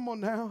vain. Come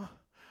on now.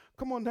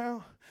 Come on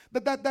now.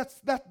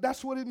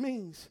 That's what it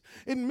means.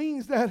 It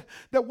means that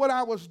what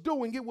I was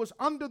doing, it was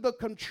under the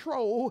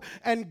control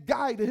and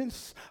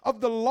guidance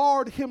of the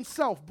Lord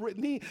himself,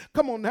 Brittany.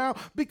 Come on now.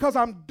 Because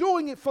I'm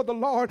doing it for the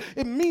Lord,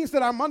 it means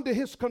that I'm under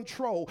his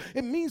control.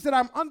 It means that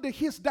I'm under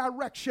his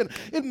direction.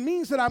 It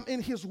means that I'm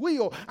in his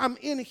will. I'm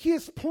in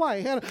his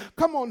plan.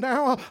 Come on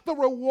now. The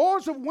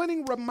rewards of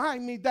winning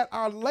remind me that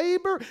our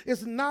labor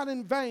is not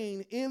in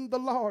vain in the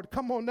Lord.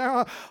 Come on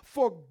now.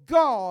 For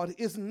God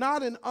is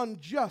not an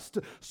unjust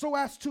so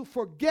as to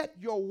forget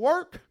your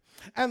work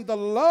and the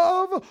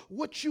love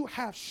which you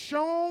have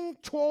shown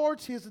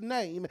towards his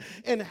name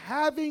in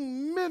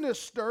having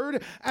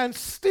ministered and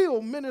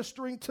still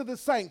ministering to the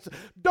saints.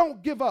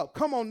 Don't give up.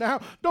 Come on now.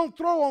 Don't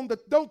throw in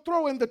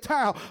the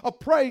towel of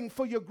praying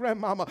for your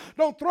grandmama.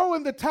 Don't throw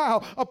in the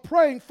towel of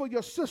praying for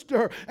your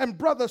sister and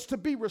brothers to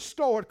be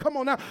restored. Come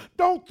on now.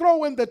 Don't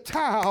throw in the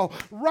towel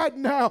right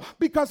now,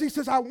 because he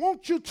says, I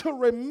want you to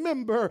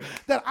remember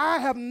that I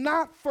have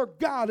not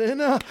forgotten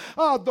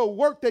the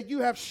work that you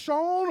have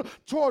shown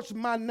towards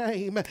my name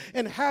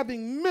and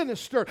having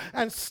ministered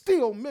and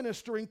still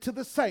ministering to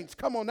the saints.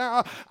 Come on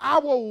now.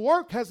 Our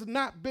work has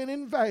not been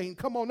in vain.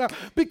 Come on now.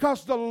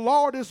 Because the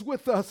Lord is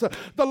with us.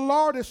 The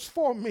Lord is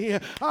for me.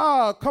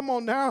 Come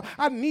on now.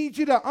 I need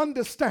you to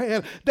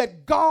understand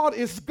that God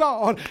is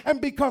God. And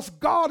because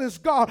God is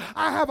God,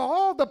 I have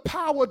all the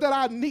power that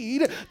I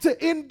need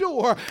to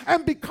endure.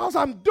 And because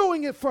I'm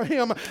doing it for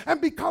him,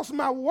 and because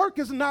my work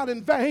is not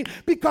in vain,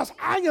 because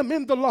I am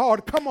in the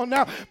Lord. Come on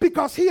now.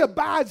 Because he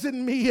abides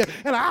in me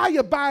and I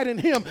abide in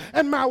him,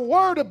 and my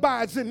word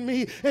abides in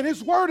me, and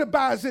his word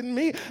abides in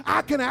me,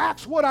 I can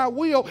ask what I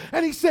will,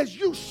 and he says,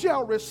 you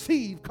shall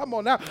receive. Come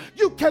on now.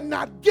 You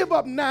cannot give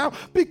up now,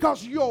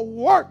 because your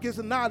work is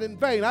not in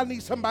vain. I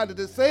need somebody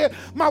to say it.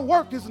 My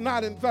work is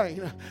not in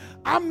vain.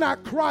 I'm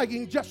not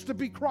crying just to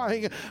be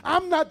crying.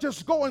 I'm not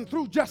just going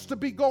through just to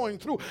be going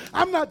through.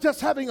 I'm not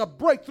just having a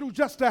breakthrough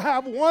just to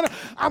have one.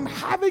 I'm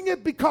having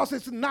it because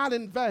it's not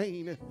in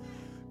vain.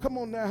 Come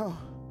on now.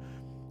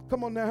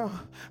 Come on now.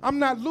 I'm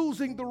not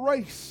losing the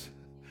race.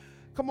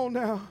 Come on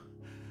now.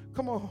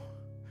 Come on.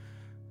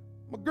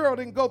 My girl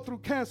didn't go through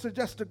cancer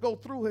just to go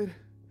through it.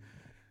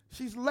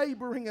 She's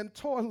laboring and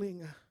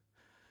toiling.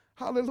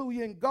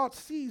 Hallelujah. And God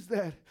sees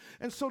that.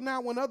 And so now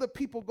when other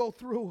people go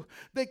through,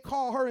 they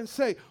call her and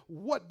say,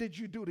 what did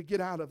you do to get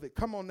out of it?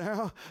 Come on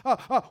now.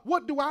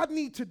 What do I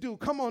need to do?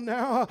 Come on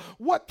now.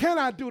 What can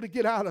I do to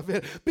get out of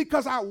it?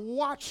 Because I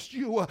watched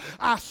you.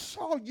 I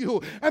saw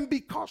you. And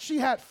because she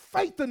had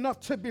faith enough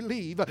to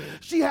believe,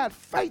 she had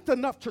faith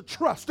enough to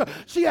trust,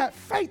 she had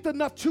faith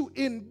enough to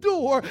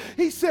endure.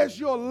 He says,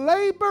 your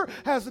labor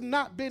has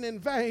not been in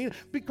vain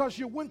because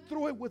you went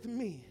through it with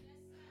me.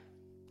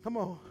 Come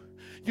on.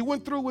 You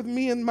went through with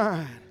me in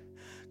mind.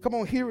 Come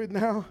on, hear it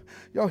now.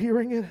 Y'all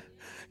hearing it?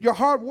 Your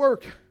hard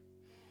work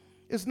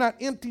is not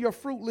empty or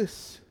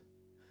fruitless.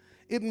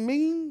 It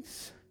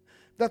means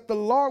that the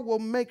Lord will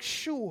make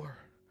sure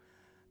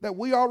that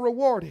we are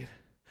rewarded.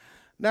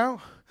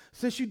 Now,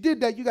 since you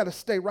did that, you got to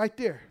stay right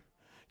there.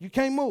 You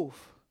can't move.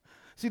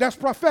 See, that's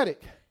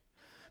prophetic,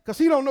 because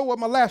he don't know what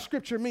my last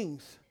scripture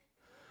means.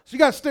 So you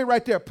got to stay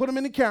right there. Put him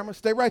in the camera.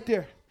 Stay right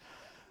there.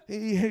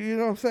 You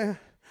know what I'm saying?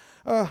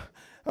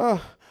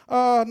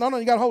 No,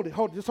 you got to hold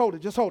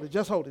it. Just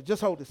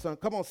hold it, son.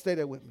 Come on, stay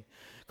there with me.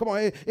 Come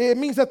on. It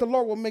means that the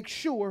Lord will make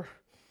sure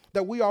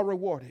that we are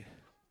rewarded.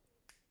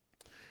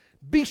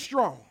 Be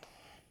strong,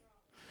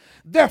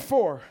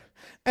 therefore,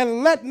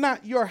 and let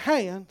not your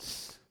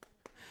hands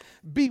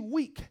be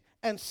weak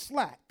and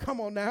slack. Come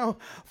on now.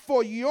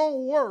 For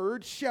your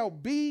word shall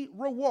be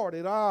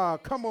rewarded.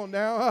 Come on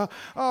now.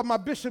 My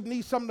bishop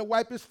needs something to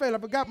wipe his face. I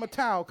forgot my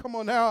towel. Come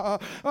on now.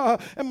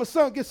 And my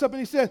son gets up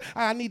and he says,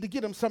 I need to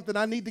get him something.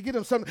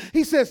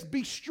 He says,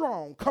 be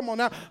strong. Come on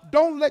now.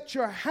 Don't let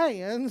your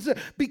hands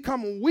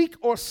become weak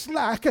or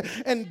slack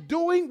in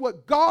doing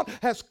what God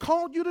has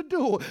called you to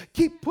do.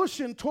 Keep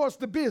pushing towards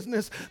the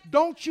business.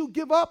 Don't you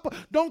give up.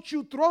 Don't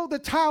you throw the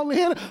towel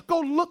in.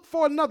 Go look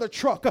for another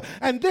truck.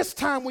 And this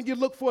time when you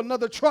look for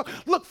another truck,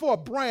 look for a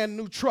brand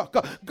new truck.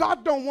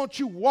 God don't want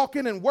you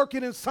walking and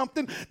working in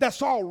something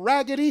that's all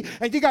raggedy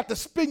and you got to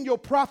spend your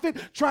profit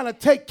trying to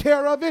take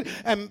care of it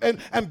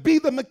and be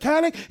the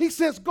mechanic. He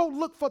says, go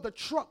look for the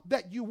truck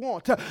that you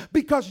want,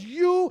 because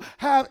you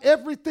have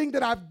everything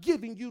that I've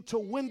given you to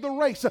win the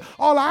race.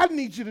 All I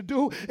need you to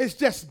do is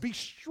just be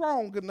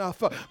strong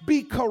enough,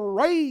 be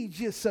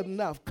courageous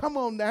enough. Come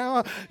on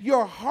now.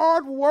 Your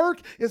hard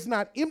work is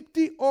not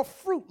empty or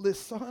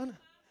fruitless, son.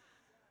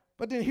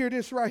 But then hear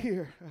this right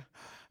here.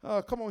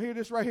 Come on, hear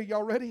this right here.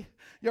 Y'all ready?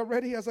 Y'all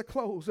ready as I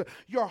close?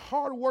 Your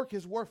hard work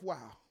is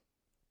worthwhile.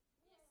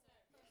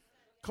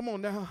 Come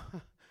on now.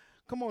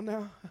 Come on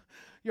now.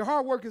 Your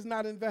hard work is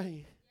not in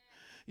vain.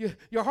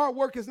 Your hard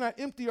work is not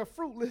empty or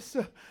fruitless,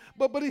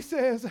 but he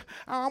says,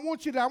 I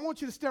want you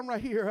to stand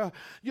right here.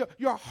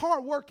 Your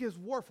hard work is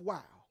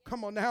worthwhile.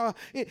 Come on now.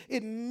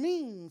 It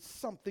means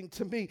something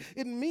to me.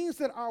 It means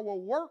that our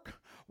work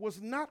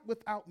was not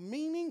without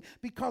meaning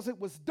because it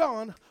was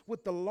done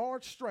with the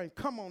Lord's strength.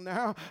 Come on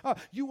now.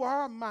 You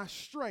are my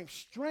strength,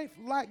 strength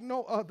like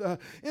no other.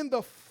 In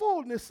the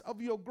fullness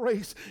of your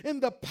grace, in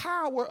the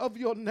power of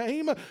your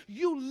name,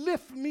 you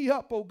lift me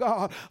up, oh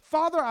God.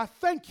 Father, I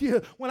thank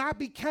you. When I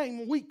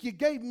became weak, you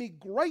gave me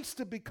grace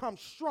to become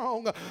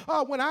strong.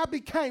 When I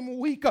became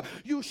weak,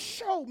 you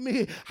showed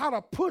me how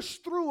to push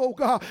through, oh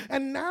God.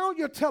 And now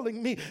you're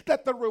telling me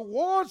that the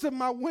rewards of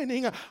my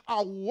winning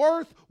are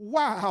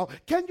worthwhile.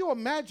 Can you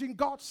imagine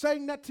God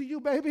saying that to you,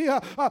 baby?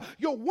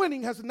 Your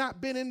winning has not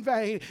been in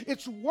vain.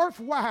 It's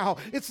worthwhile.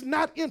 It's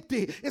not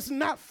empty. It's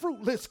not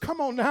fruitless.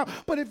 Come on now.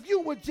 But if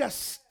you would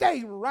just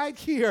stay right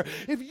here,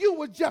 if you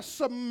would just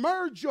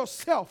submerge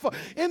yourself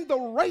in the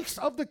race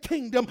of the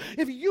kingdom,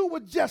 if you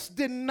would just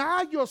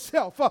deny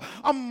yourself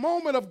a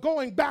moment of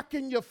going back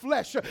in your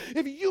flesh,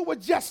 if you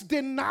would just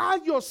deny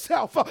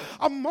yourself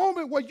a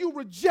moment where you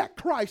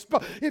reject Christ,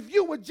 if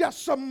you would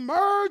just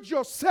submerge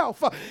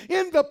yourself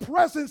in the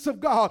presence of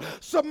God,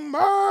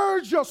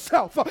 submerge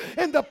yourself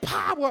in the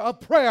power of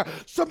prayer,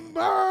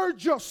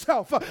 submerge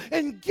yourself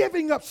in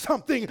giving up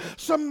something,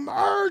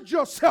 submerge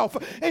yourself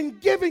in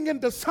giving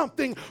into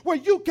something where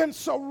you can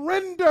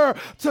surrender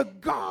to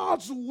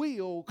God's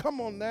will.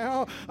 Come on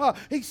now.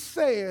 He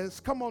says,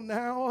 come on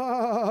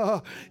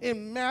now,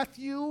 in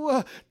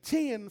Matthew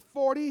 10,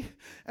 40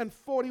 and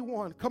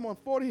 41. Come on,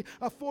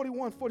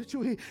 41,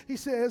 42. He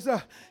says,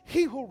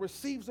 he who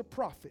receives a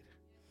prophet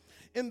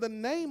in the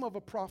name of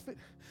a prophet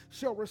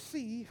shall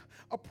receive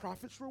a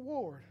prophet's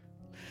reward.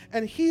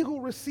 And he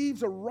who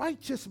receives a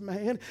righteous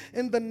man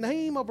in the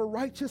name of a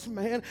righteous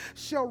man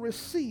shall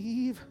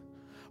receive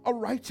a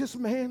righteous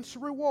man's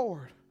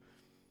reward.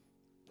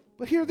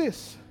 But hear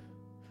this.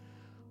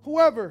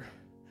 Whoever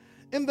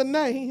in the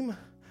name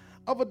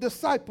of a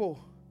disciple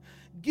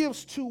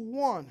gives to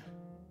one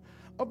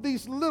of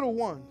these little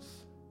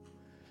ones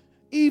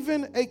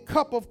even a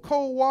cup of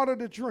cold water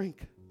to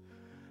drink,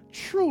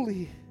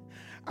 truly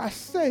I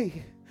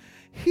say,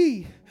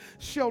 he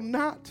shall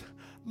not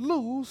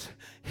lose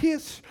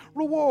his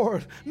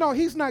reward. No,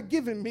 he's not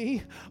giving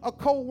me a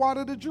cold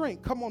water to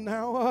drink. Come on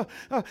now.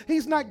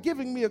 He's not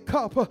giving me a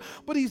cup,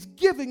 but he's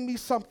giving me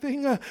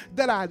something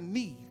that I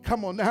need.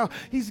 Come on now.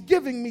 He's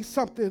giving me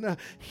something.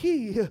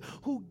 He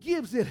who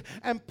gives it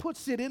and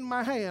puts it in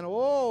my hand.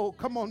 Oh,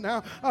 come on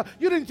now.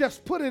 You didn't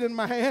just put it in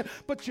my hand,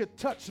 but you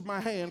touched my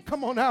hand.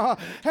 Come on now.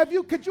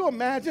 Could you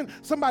imagine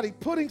somebody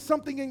putting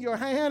something in your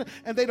hand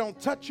and they don't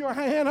touch your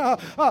hand?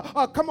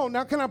 Come on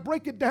now. Can I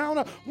break it down?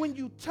 When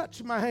you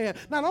touch my hand,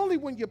 not only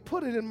when you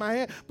put it in my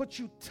hand, but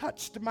you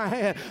touched my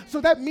hand.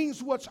 So that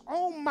means what's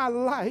on my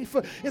life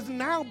is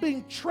now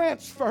being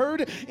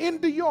transferred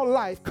into your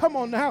life. Come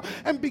on now.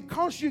 And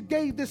because you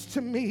gave this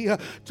to me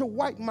to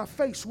wipe my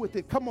face with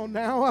it, come on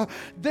now,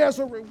 there's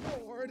a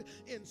reward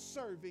in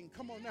serving.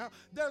 Come on now.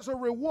 There's a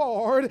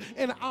reward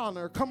in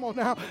honor. Come on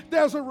now.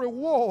 There's a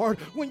reward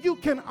when you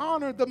can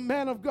honor the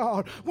man of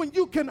God. When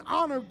you can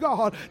honor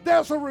God,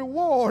 there's a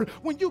reward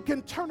when you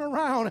can turn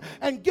around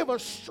and give a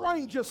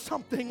stranger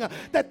something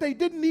that they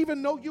didn't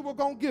even know you were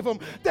going to give them.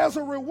 There's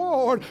a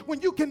reward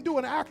when you can do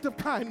an act of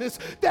kindness.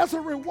 There's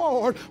a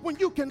reward when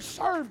you can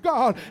serve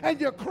God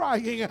and you're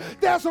crying.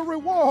 There's a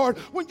reward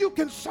when you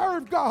can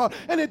serve God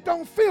and it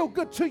don't feel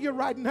good to you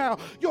right now.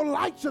 Your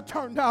lights are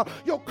turned out.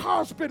 Your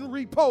car's been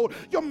repoed.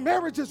 Your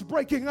marriage is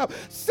breaking up.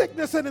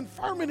 Sickness and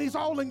infirmities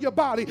all in your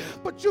body.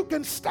 But you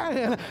can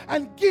stand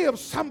and give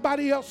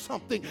somebody else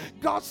something.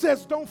 God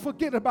says, don't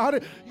forget about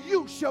it.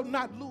 You shall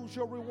not lose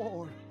your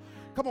reward.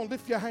 Come on,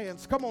 lift your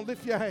hands. Come on,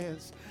 lift your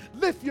hands.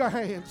 Lift your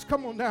hands.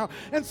 Come on now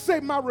and say,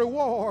 my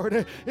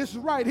reward is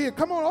right here.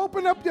 Come on,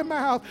 open up your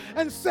mouth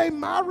and say,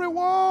 my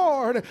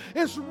reward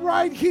is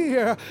right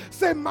here.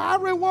 Say, my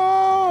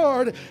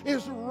reward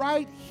is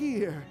right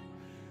here.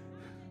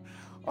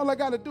 All I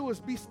got to do is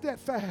be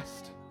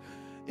steadfast,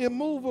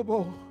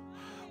 immovable,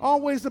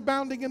 always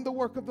abounding in the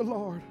work of the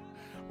Lord,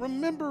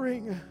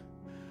 remembering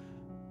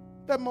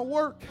that my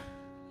work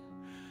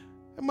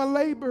and my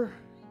labor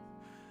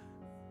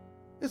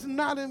is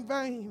not in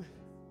vain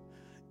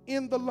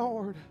in the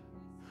Lord.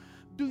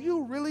 Do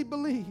you really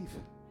believe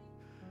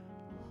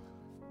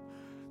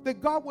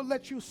that God will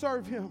let you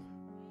serve him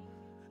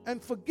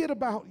and forget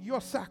about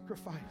your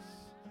sacrifice?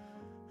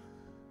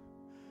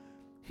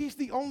 He's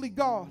the only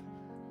God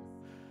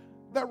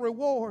that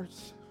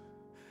rewards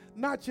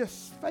not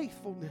just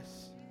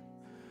faithfulness,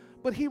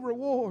 but he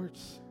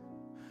rewards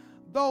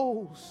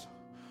those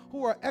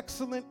who are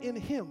excellent in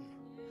him.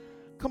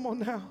 Come on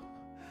now.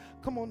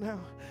 Come on now.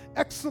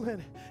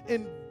 Excellent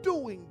in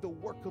doing the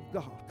work of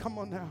God. Come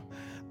on now.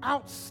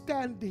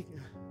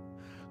 Outstanding.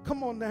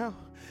 Come on now.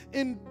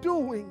 In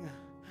doing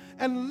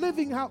and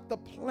living out the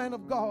plan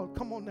of God.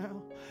 Come on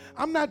now.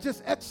 I'm not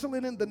just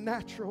excellent in the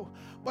natural,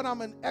 but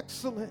I'm an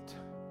excellent,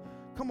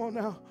 come on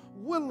now,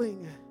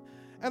 willing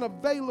and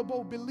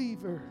available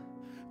believer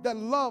that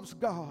loves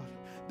God,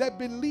 that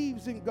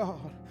believes in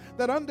God,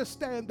 that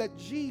understands that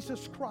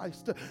Jesus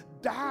Christ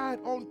died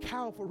on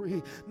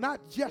Calvary,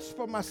 not just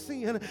for my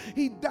sin.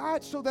 He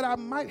died so that I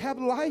might have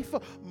life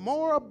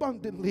more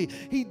abundantly.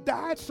 He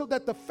died so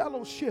that the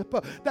fellowship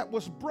that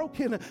was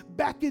broken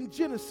back in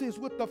Genesis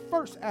with the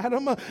first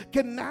Adam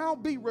can now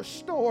be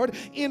restored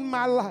in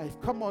my life.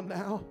 Come on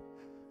now.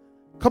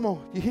 Come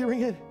on. You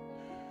hearing it?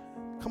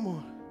 Come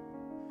on.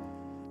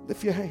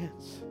 Lift your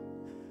hands.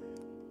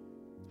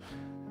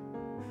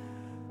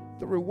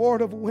 The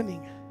reward of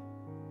winning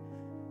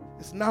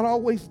is not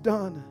always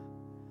done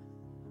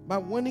by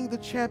winning the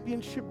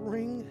championship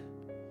ring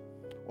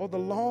or the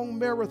long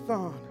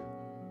marathon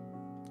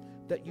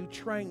that you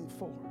train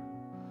for.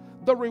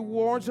 The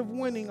rewards of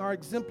winning are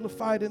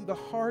exemplified in the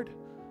heart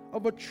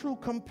of a true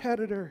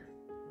competitor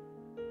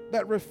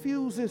that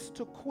refuses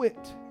to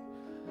quit.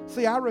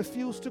 Say, I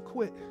refuse to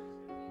quit.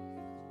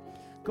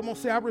 Come on,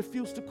 say, I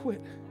refuse to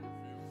quit.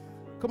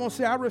 Come on,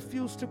 say, I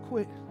refuse to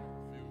quit.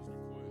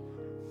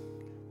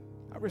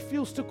 I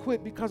refuse to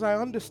quit because I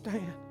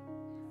understand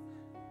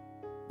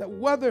that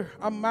whether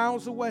I'm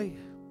miles away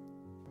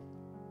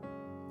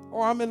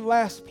or I'm in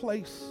last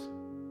place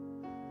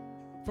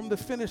from the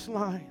finish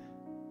line,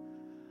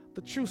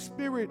 the true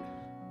spirit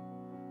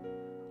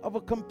of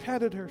a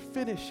competitor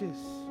finishes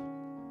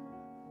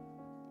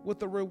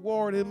with a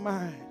reward in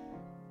mind.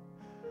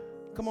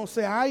 Come on,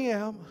 say, I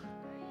am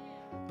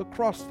the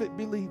CrossFit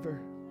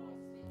believer.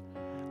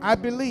 I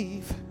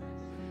believe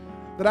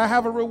that I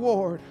have a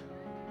reward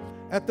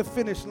at the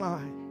finish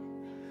line.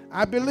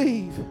 I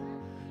believe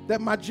that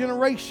my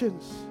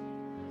generations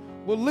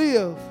will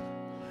live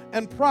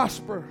and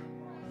prosper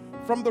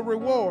from the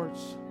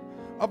rewards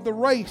of the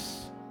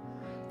race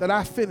that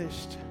I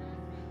finished.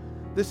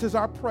 This is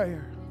our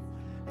prayer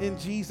in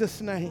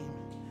Jesus' name.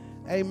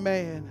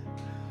 Amen.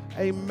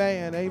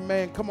 Amen.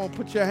 Amen. Come on,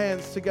 put your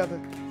hands together.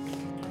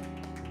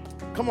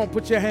 Come on,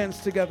 put your hands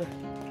together.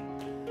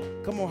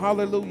 Come on,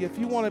 hallelujah. If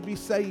you want to be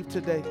saved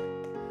today,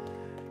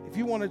 if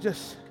you want to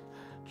just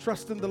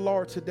trust in the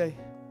Lord today,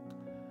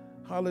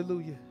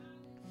 hallelujah.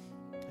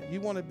 You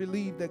want to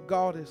believe that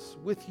God is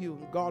with you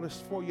and God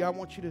is for you, I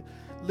want you to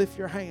lift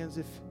your hands.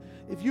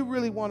 If you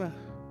really want to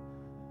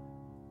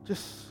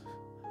just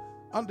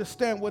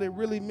understand what it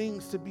really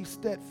means to be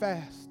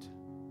steadfast,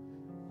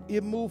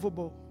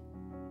 immovable,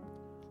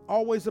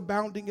 always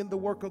abounding in the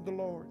work of the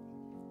Lord,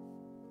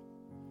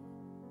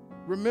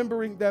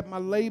 remembering that my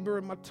labor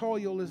and my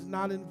toil is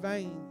not in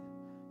vain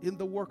in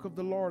the work of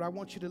the Lord, I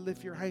want you to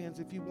lift your hands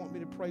if you want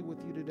me to pray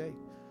with you today.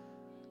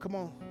 Come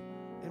on,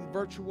 in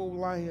virtual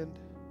land.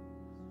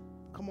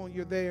 Come on,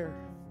 you're there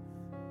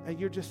and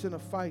you're just in a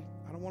fight.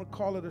 I don't want to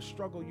call it a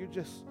struggle.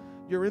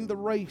 You're in the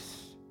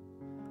race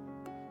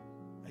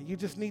and you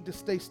just need to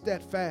stay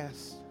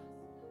steadfast.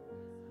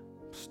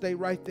 Stay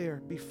right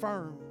there. Be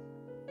firm.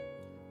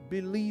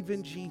 Believe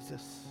in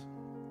Jesus.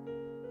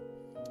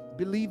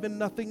 Believe in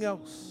nothing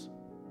else.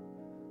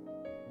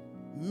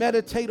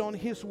 Meditate on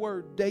His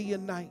word day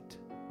and night.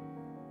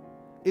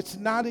 It's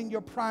not in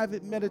your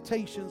private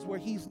meditations where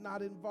He's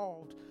not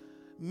involved.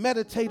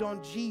 Meditate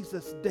on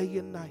Jesus day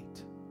and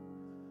night.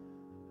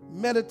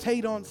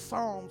 Meditate on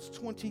Psalms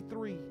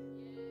 23.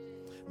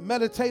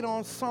 Meditate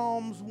on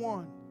Psalms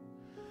 1.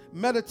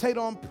 Meditate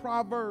on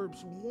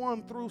Proverbs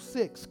 1 through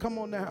 6. Come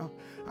on now.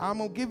 I'm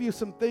going to give you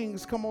some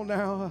things. Come on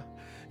now.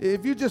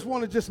 If you just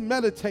want to just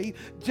meditate,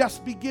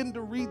 just begin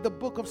to read the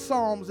book of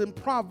Psalms and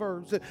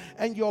Proverbs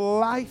and your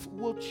life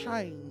will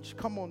change.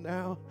 Come on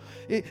now.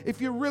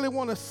 If you really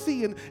want to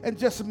see and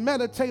just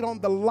meditate on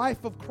the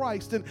life of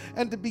Christ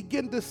and to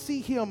begin to see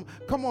Him,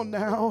 come on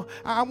now.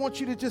 I want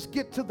you to just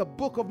get to the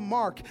book of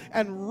Mark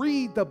and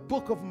read the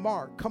book of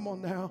Mark. Come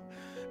on now.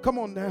 Come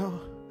on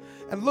now.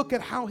 And look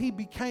at how He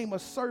became a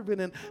servant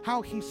and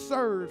how He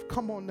served.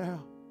 Come on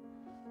now.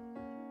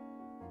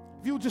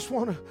 If you just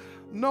want to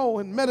know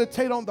and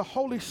meditate on the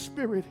Holy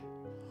Spirit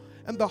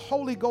and the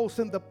Holy Ghost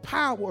and the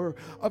power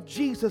of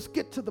Jesus,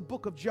 get to the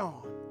book of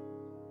John.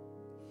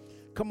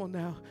 Come on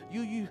now.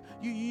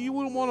 You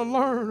will want to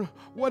learn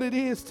what it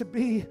is to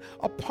be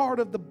a part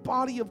of the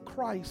body of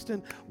Christ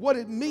and what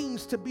it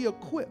means to be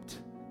equipped.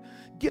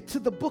 Get to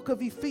the book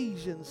of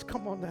Ephesians.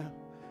 Come on now.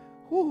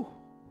 Whew.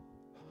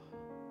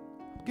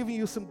 I'm giving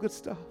you some good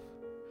stuff.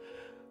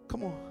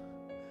 Come on.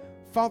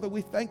 Father,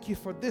 we thank you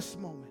for this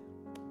moment.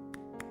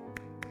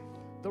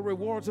 The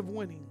rewards of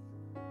winning.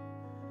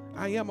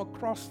 I am a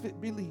CrossFit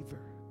believer,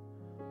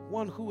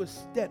 one who is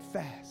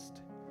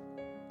steadfast,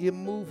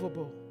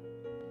 immovable,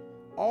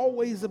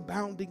 always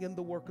abounding in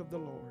the work of the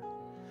Lord,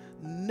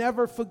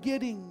 never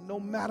forgetting, no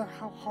matter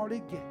how hard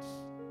it gets,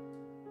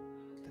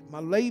 that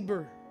my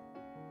labor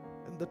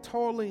and the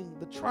toiling,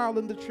 the trial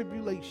and the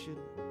tribulation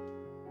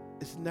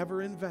is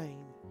never in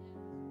vain,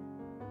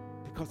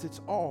 because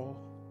it's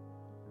all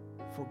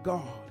for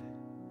God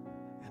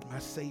and my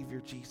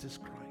Savior, Jesus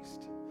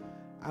Christ.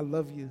 I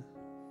love you.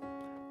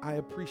 I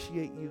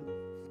appreciate you.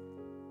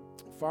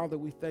 Father,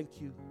 we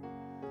thank you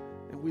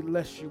and we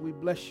bless you. We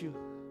bless you.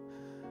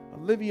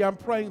 Olivia, I'm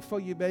praying for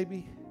you,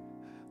 baby.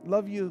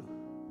 Love you.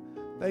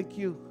 Thank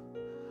you.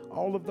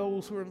 All of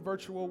those who are in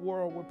virtual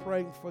world, we're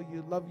praying for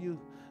you. Love you.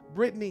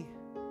 Brittany,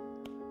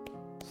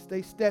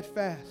 stay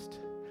steadfast.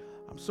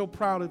 I'm so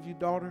proud of you,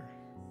 daughter.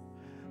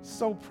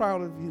 So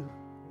proud of you.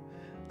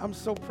 I'm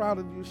so proud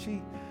of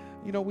you.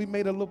 We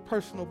made a little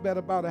personal bet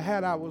about a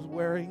hat I was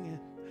wearing.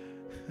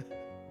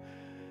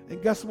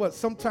 And guess what?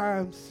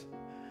 Sometimes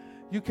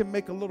you can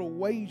make a little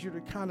wager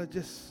to kind of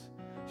just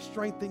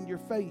strengthen your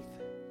faith.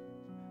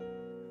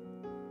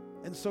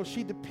 And so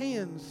she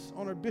depends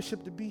on her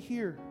bishop to be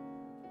here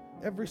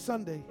every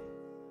Sunday.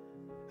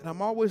 And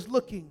I'm always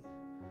looking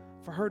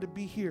for her to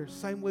be here.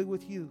 Same way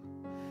with you.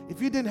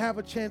 If you didn't have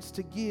a chance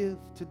to give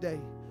today,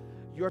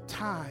 your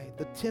tithe,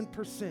 the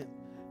 10%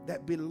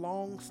 that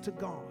belongs to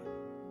God,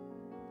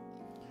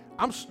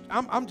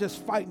 I'm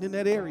just fighting in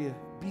that area.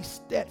 Be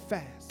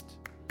steadfast.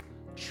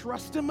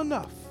 Trust him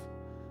enough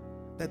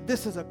that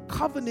this is a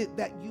covenant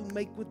that you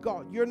make with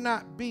God. You're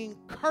not being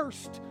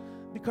cursed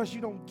because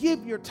you don't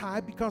give your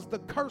tithe, because the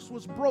curse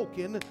was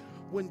broken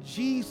when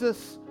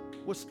Jesus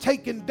was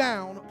taken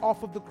down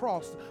off of the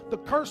cross. The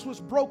curse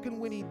was broken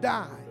when he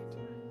died.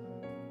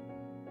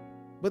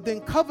 But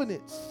then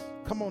covenants,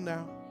 come on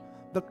now,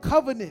 the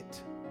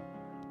covenant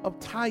of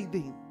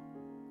tithing.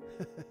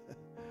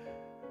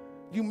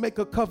 You make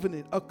a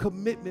covenant, a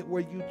commitment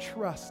where you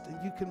trust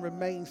and you can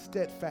remain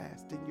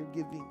steadfast in your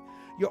giving.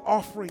 You're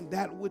offering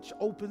that which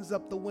opens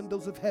up the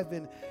windows of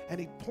heaven, and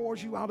he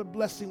pours you out a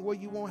blessing where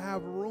you won't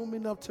have room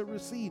enough to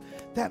receive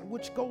that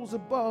which goes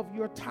above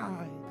your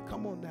tithe.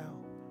 Come on now.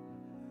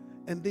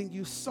 And then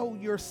you sow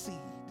your seed.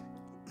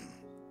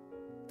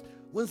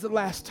 When's the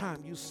last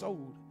time you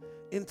sowed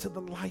into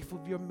the life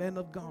of your men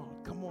of God?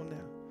 Come on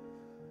now.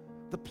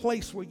 The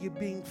place where you're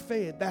being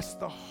fed, that's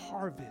the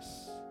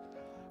harvest.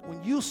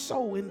 When you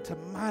sow into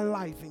my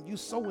life and you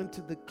sow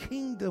into the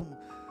kingdom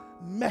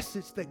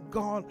message that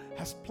God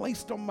has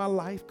placed on my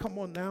life, come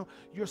on now,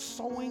 you're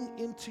sowing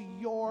into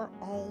your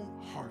own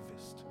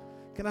harvest.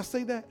 Can I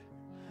say that?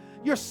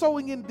 You're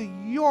sowing into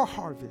your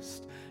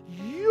harvest.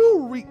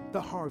 You reap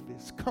the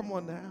harvest. Come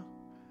on now.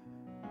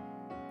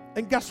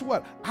 And guess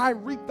what? I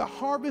reap the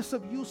harvest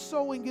of you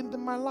sowing into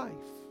my life.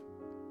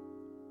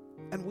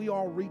 And we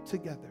all reap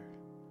together.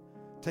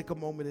 Take a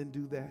moment and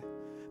do that.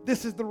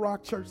 This is the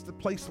Rock Church, the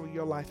place where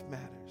your life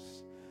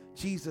matters.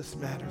 Jesus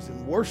matters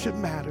and worship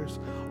matters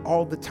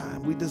all the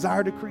time. We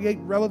desire to create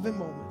relevant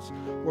moments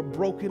where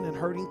broken and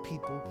hurting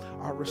people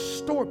are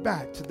restored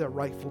back to their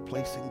rightful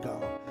place in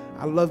God.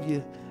 I love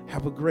you.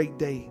 Have a great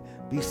day.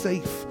 Be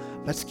safe.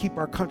 Let's keep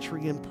our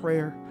country in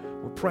prayer.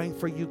 We're praying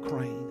for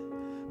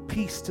Ukraine.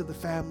 Peace to the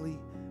family,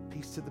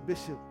 peace to the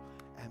bishop,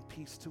 and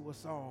peace to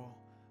us all.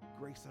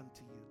 Grace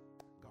unto you.